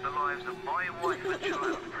life, the lives of my wife and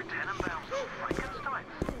child, for Tenenbaum's old Frankensteins?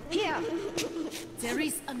 Here, there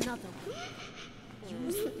is another one.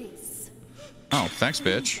 Use this. Oh, thanks,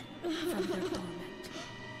 bitch. From their torment.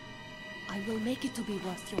 I will make it to be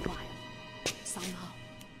worth your while. Somehow.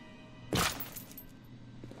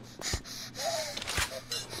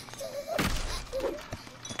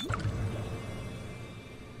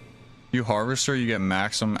 You harvest her, you get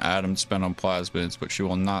maximum Adam spent on plasmids, but she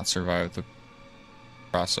will not survive the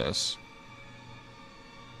process.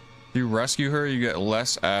 If you rescue her, you get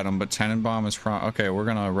less Adam, but Tenenbaum is from. Okay, we're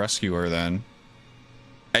gonna rescue her then.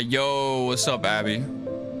 Hey, yo, what's up, Abby?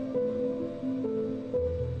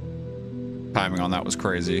 Timing on that was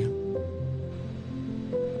crazy.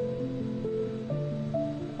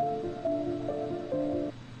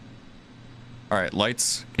 All right,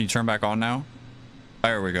 lights. Can you turn back on now?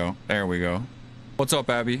 There we go. There we go. What's up,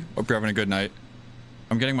 Abby? Hope you're having a good night.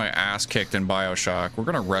 I'm getting my ass kicked in BioShock. We're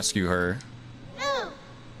gonna rescue her. No!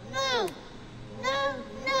 No! No!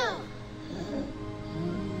 No!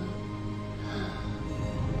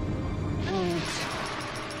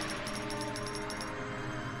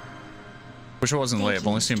 Wish it wasn't late. I've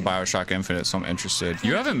only seen BioShock Infinite, so I'm interested.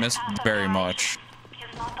 You haven't missed very much.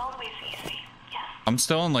 I'm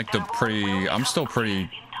still in like the I'm still pretty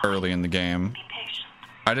early in the game.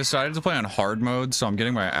 I decided to play on hard mode, so I'm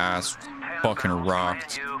getting my ass fucking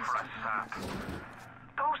rocked. Those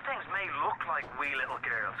things may look like wee little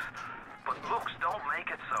girls, but looks don't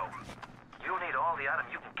make it so. You need all the Adam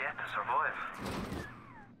you can get to survive.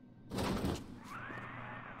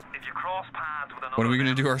 If you cross paths with When are we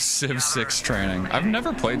gonna do our Civ 6 training? I've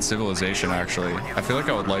never played Civilization, actually. I feel like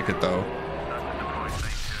I would like it, though.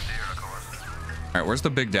 Alright, where's the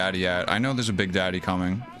Big Daddy at? I know there's a Big Daddy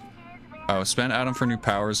coming. Oh, spend Adam for new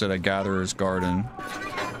powers at a gatherer's garden.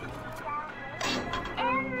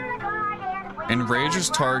 Enrages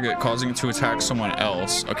target, causing it to attack someone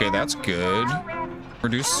else. Okay, that's good.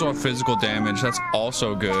 Reduces all physical damage. That's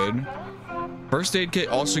also good. First aid kit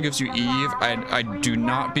also gives you Eve. I do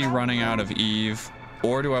not be running out of Eve.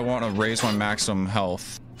 Or do I want to raise my maximum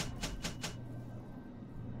health?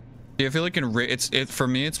 Yeah, I feel like for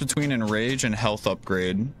me, it's between Enrage and Health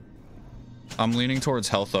Upgrade. I'm leaning towards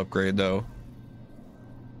Health Upgrade, though.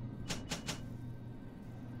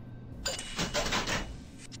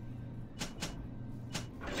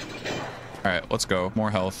 Alright, let's go. More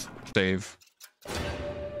health. Save.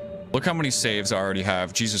 Look how many saves I already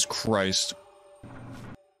have. Jesus Christ.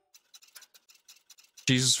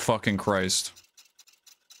 Jesus fucking Christ.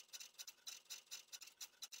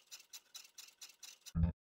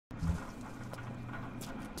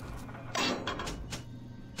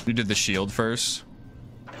 You did the shield first.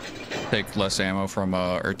 Take less ammo from,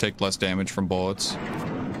 or take less damage from bullets.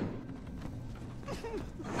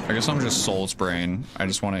 I guess I'm just soul spraying. I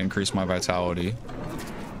just want to increase my vitality.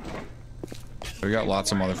 We got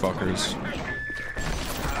lots of motherfuckers.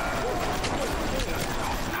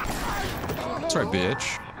 That's right,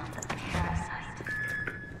 bitch.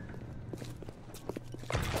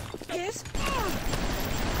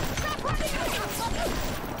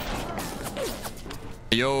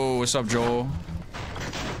 Yo, what's up, Joel?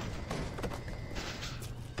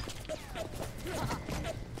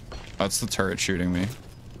 That's the turret shooting me.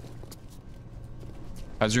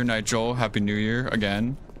 How's your night, Joel? Happy New Year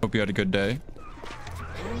again. Hope you had a good day.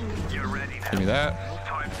 Give me that.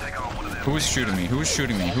 Who is shooting me? Who is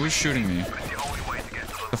shooting me? Who is shooting me?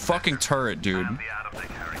 The fucking turret, dude.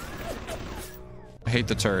 I hate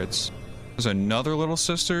the turrets. There's another little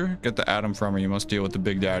sister. Get the Adam from her. You must deal with the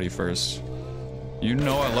Big Daddy first. You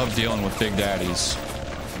know I love dealing with Big Daddies.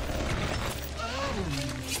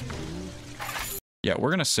 Yeah,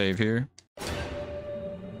 we're gonna save here.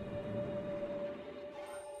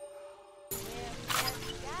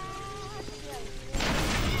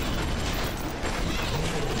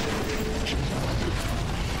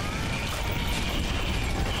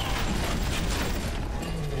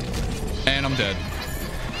 And I'm dead.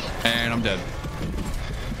 And I'm dead.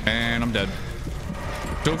 And I'm dead.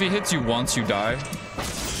 So if he hits you once, you die.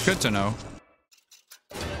 Good to know.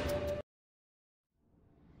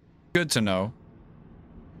 Good to know.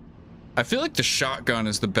 I feel like the shotgun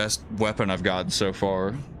is the best weapon I've gotten so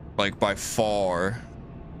far. Like, by far.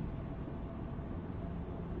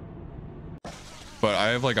 But I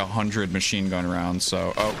have like 100 machine gun rounds,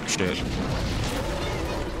 so... Oh, shit.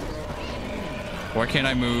 Why can't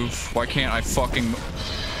I move? Why can't I fucking...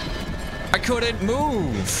 I couldn't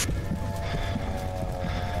move!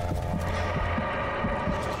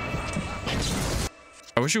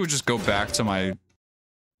 I wish it would just go back to my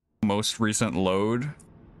most recent load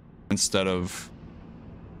instead of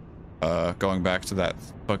going back to that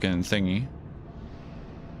fucking thingy.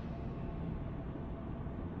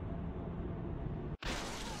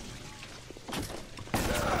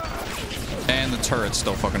 And the turret's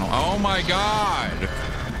still fucking... Oh my god!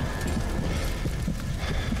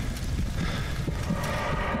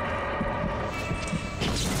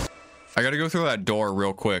 I gotta go through that door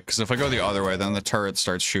real quick, because if I go the other way, then the turret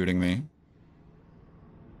starts shooting me.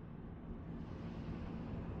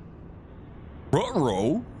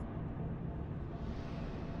 Ruh-roh.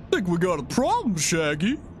 Think we got a problem,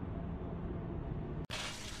 Shaggy.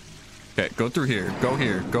 Okay, go through here. Go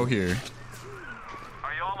here. Go here.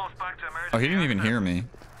 Are you almost back to emergency? Oh, he didn't even hear me.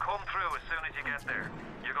 Come through as soon as you get there.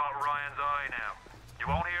 You got Ryan's eye now. You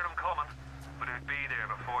won't hear him coming, but he'll be there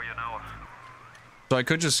before you know it. So I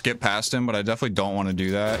could just skip past him, but I definitely don't want to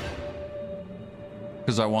do that.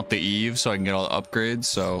 Because I want the Eve so I can get all the upgrades.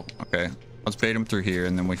 So, okay. Let's bait him through here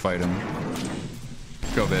and then we fight him.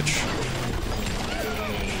 Go, bitch.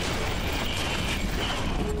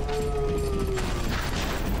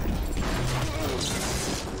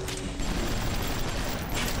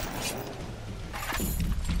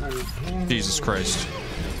 Jesus Christ.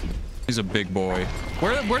 He's a big boy.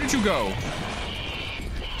 Where did you go?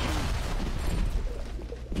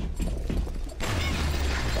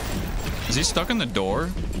 Is he stuck in the door?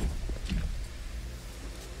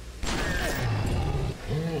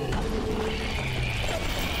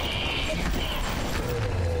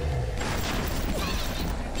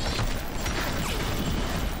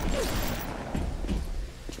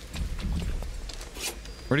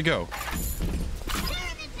 Where'd he go?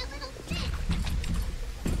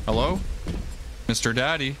 Hello? Mr.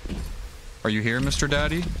 Daddy? Are you here, Mr.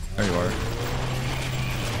 Daddy? There you are.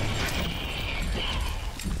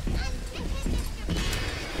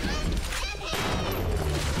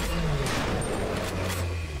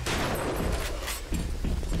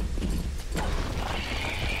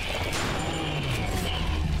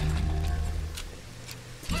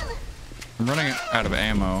 I'm running out of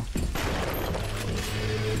ammo.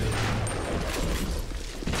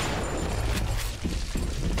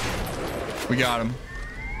 We got him.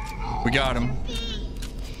 We got him.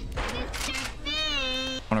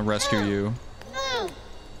 I want to rescue you.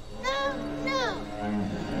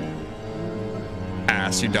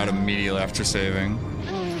 Ass, you died immediately after saving.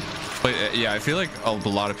 But yeah, I feel like a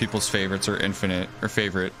lot of people's favorites are infinite, or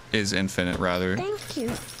favorite is infinite rather. Thank you.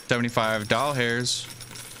 75 doll hairs.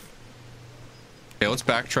 Okay, let's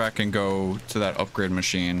backtrack and go to that upgrade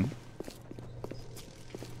machine.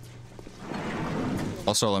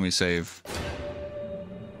 Also, let me save.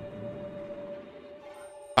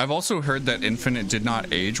 I've also heard that Infinite did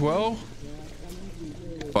not age well,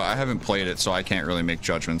 but I haven't played it, so I can't really make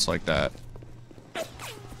judgments like that.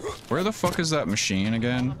 Where the fuck is that machine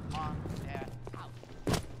again?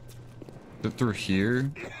 Is it through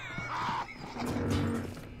here?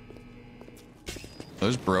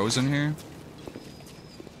 There's bros in here?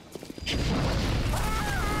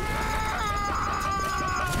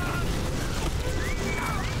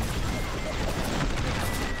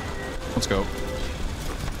 Let's go.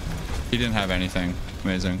 He didn't have anything.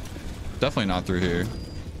 Amazing. Definitely not through here.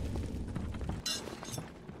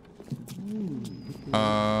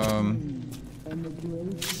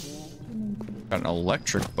 Got an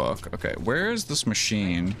electric buck. Okay, where is this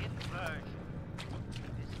machine?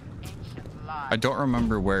 I don't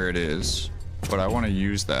remember where it is, but I want to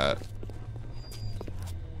use that.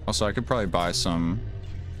 Also, I could probably buy some...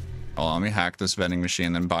 Oh, let me hack this vending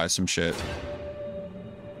machine, then buy some shit.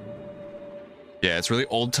 Yeah, it's really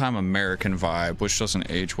old-time American vibe, which doesn't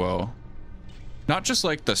age well. Not just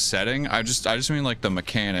like the setting, I just mean like the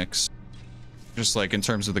mechanics. Just like in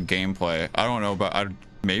terms of the gameplay. I don't know about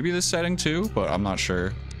maybe the setting too, but I'm not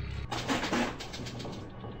sure.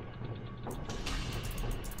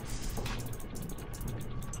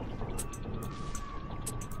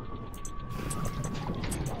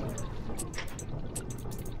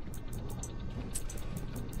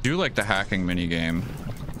 Do like the hacking minigame.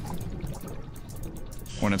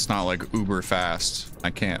 When it's not like uber fast.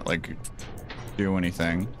 I can't like do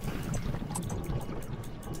anything.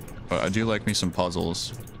 But I do like me some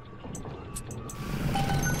puzzles.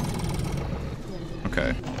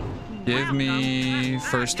 Okay. Give me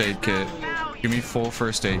first aid kit. Give me full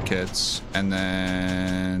first aid kits. And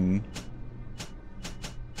then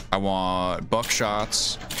I want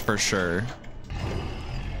buckshots for sure.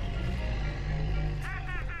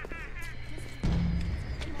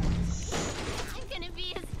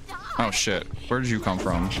 Oh shit, where did you come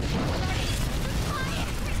from?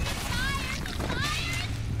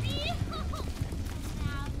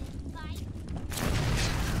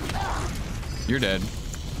 You're dead.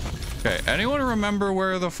 Okay, anyone remember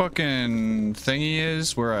where the fucking thingy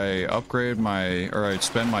is? Where I upgrade my, or I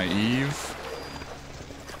spend my Eve?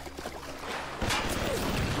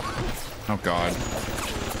 Oh god.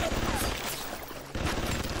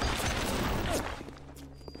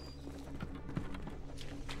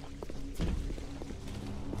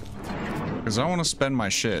 Because I want to spend my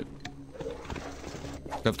shit.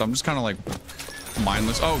 Except I'm just kind of like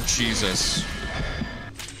mindless. Oh, Jesus.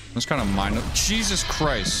 I'm just kind of mindless. Jesus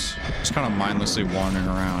Christ. Just kind of mindlessly wandering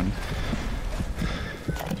around.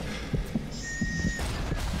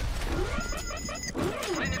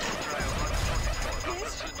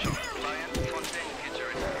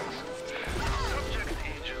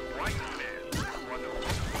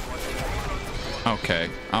 Okay.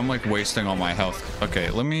 I'm like wasting all my health. Okay,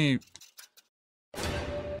 let me...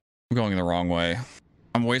 I'm going the wrong way.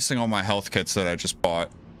 I'm wasting all my health kits that I just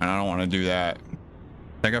bought, and I don't want to do that.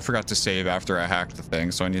 I think I forgot to save after I hacked the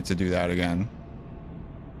thing, so I need to do that again.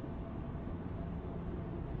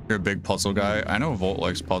 You're a big puzzle guy. I know Volt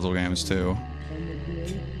likes puzzle games too.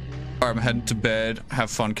 Alright, I'm heading to bed. Have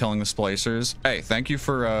fun killing the splicers. Hey, thank you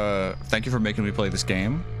for making me play this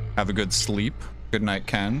game. Have a good sleep. Good night,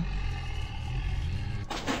 Ken.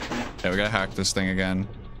 Yeah, we gotta hack this thing again.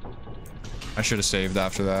 I should have saved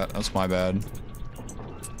after that. That's my bad.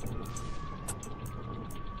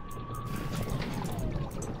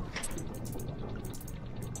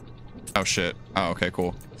 Oh shit. Oh, okay,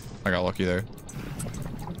 cool. I got lucky there.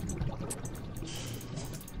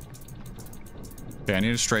 Okay, I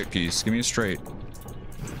need a straight piece. Give me a straight.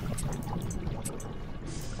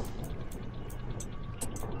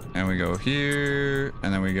 And we go here,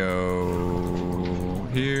 and then we go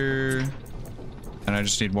here. And I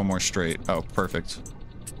just need one more straight. Oh, perfect.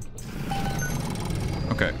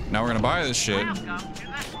 Okay, now we're gonna buy this shit.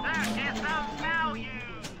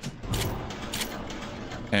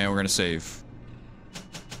 And we're gonna save.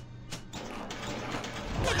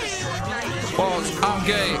 Balls, I'm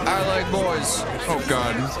gay. I like boys. Oh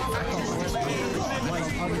god.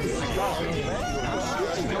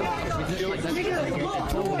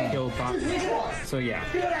 So yeah,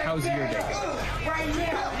 how's your day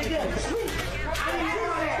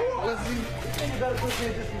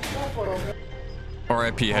going?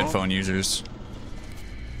 RIP headphone users.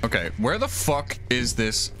 Okay, where the fuck is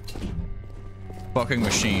this fucking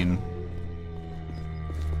machine?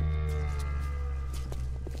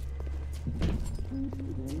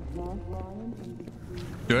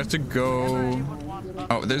 Do I have to go?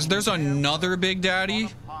 Oh, there's another Big Daddy?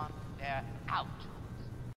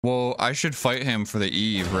 Well, I should fight him for the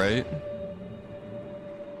Eve, right?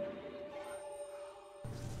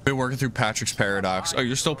 Been working through Patrick's Paradox. Oh,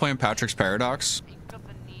 you're still playing Patrick's Paradox?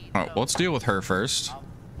 Oh, let's deal with her first.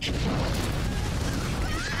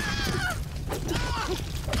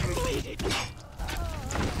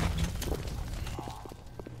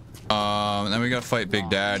 Then we gotta fight Big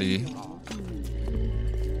Daddy.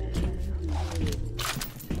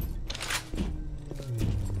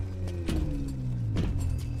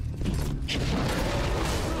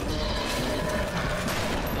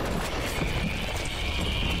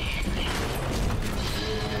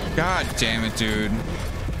 God damn it, dude.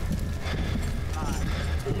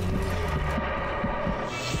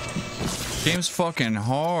 Game's fucking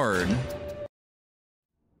hard.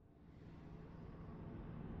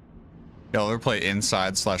 Y'all ever play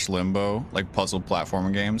Inside/Limbo, like puzzle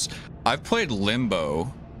platforming games? I've played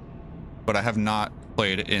Limbo, but I have not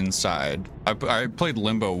played Inside. I played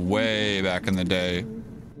Limbo way back in the day,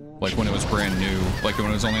 like when it was brand new, like when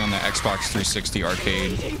it was only on the Xbox 360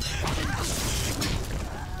 arcade.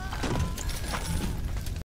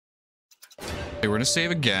 Okay, we're gonna save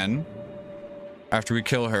again after we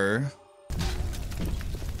kill her.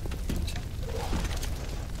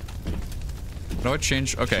 What do I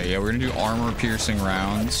change? Okay, yeah, we're gonna do armor piercing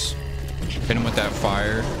rounds. Hit him with that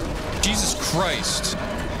fire. Jesus Christ.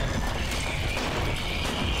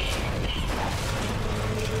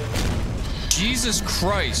 Jesus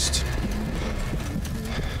Christ.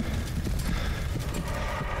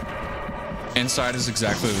 Inside is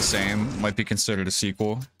exactly the same. Might be considered a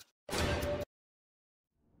sequel.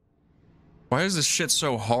 Why is this shit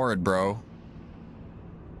so hard, bro?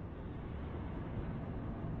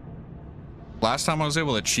 Last time I was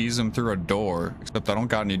able to cheese him through a door, except I don't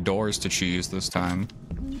got any doors to cheese this time.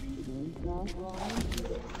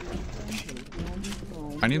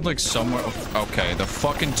 I need like somewhere. Okay, the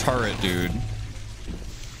fucking turret, dude.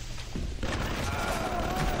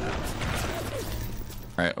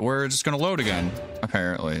 Alright, we're just gonna load again,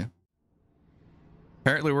 apparently.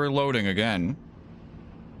 Apparently we're loading again.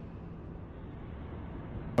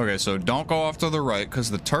 Okay, so don't go off to the right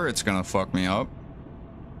because the turret's gonna fuck me up.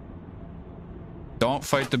 Don't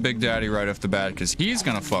fight the Big Daddy right off the bat because he's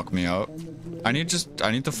gonna fuck me up. I need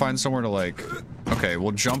to find somewhere to like. Okay,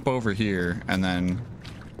 we'll jump over here and then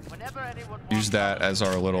use that as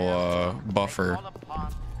our little buffer.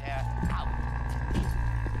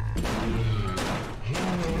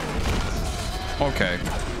 Okay.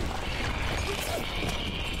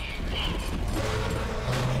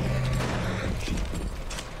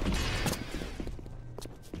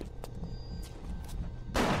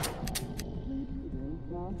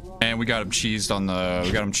 And we got him cheesed on the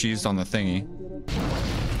thingy.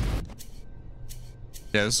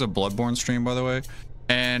 Yeah, this is a Bloodborne stream, by the way.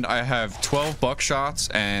 And I have 12 buckshots,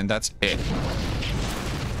 and that's it.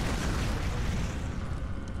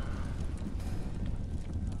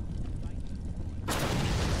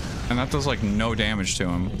 And that does like no damage to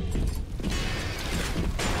him.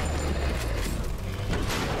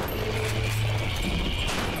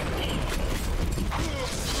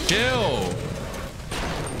 Chill.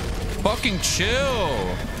 Fucking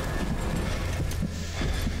chill.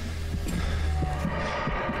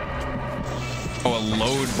 Oh, a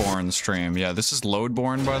Loadborne stream. Yeah, this is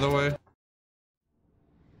Loadborne, by the way.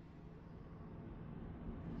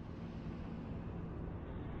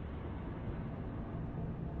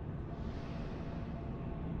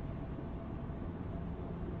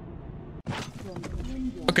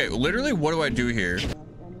 Okay, literally, what do I do here?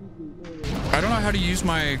 I don't know how to use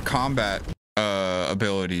my combat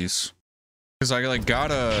abilities, because I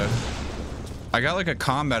got like a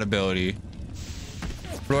combat ability,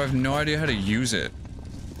 but I have no idea how to use it.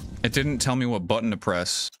 It didn't tell me what button to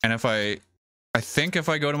press, and if I think if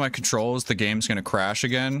I go to my controls, the game's gonna crash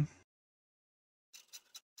again.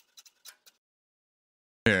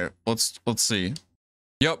 Here, let's see.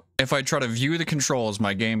 Yep, if I try to view the controls,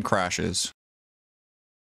 my game crashes.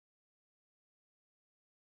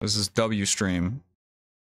 This is W stream.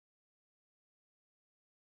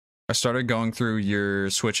 I started going through your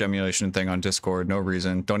Switch emulation thing on Discord, no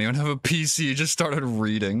reason. Don't even have a PC, just started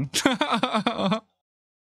reading.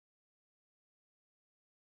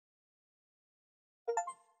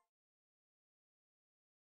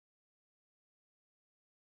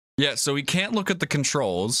 Yeah, so we can't look at the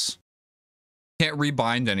controls. Can't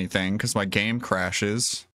rebind anything because my game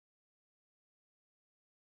crashes.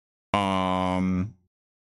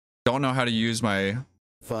 Don't know how to use my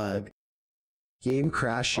Fug. Game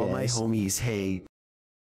crashes. All my homies hate.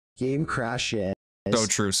 Game crashes. So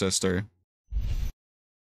true, sister.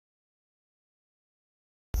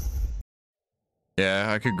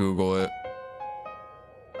 Yeah, I could Google it.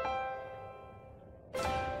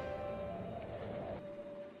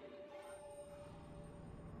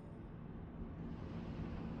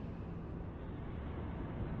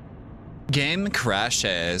 Game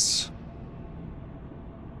crashes.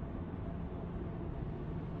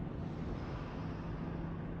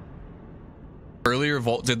 Earlier,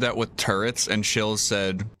 Volt did that with turrets, and Shill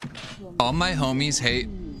said, all my homies hate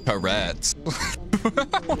turrets.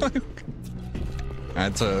 I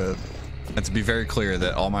had to be very clear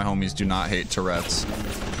that all my homies do not hate turrets.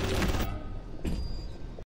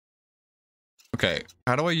 Okay,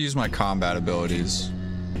 how do I use my combat abilities?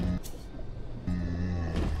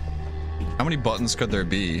 How many buttons could there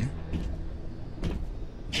be?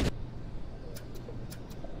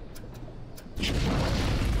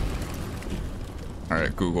 All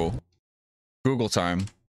right, Google time.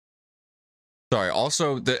 Sorry,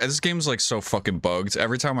 also, this game's like so fucking bugged.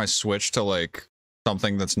 Every time I switch to like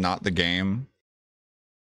something that's not the game.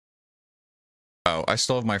 Oh, I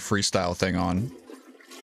still have my freestyle thing on.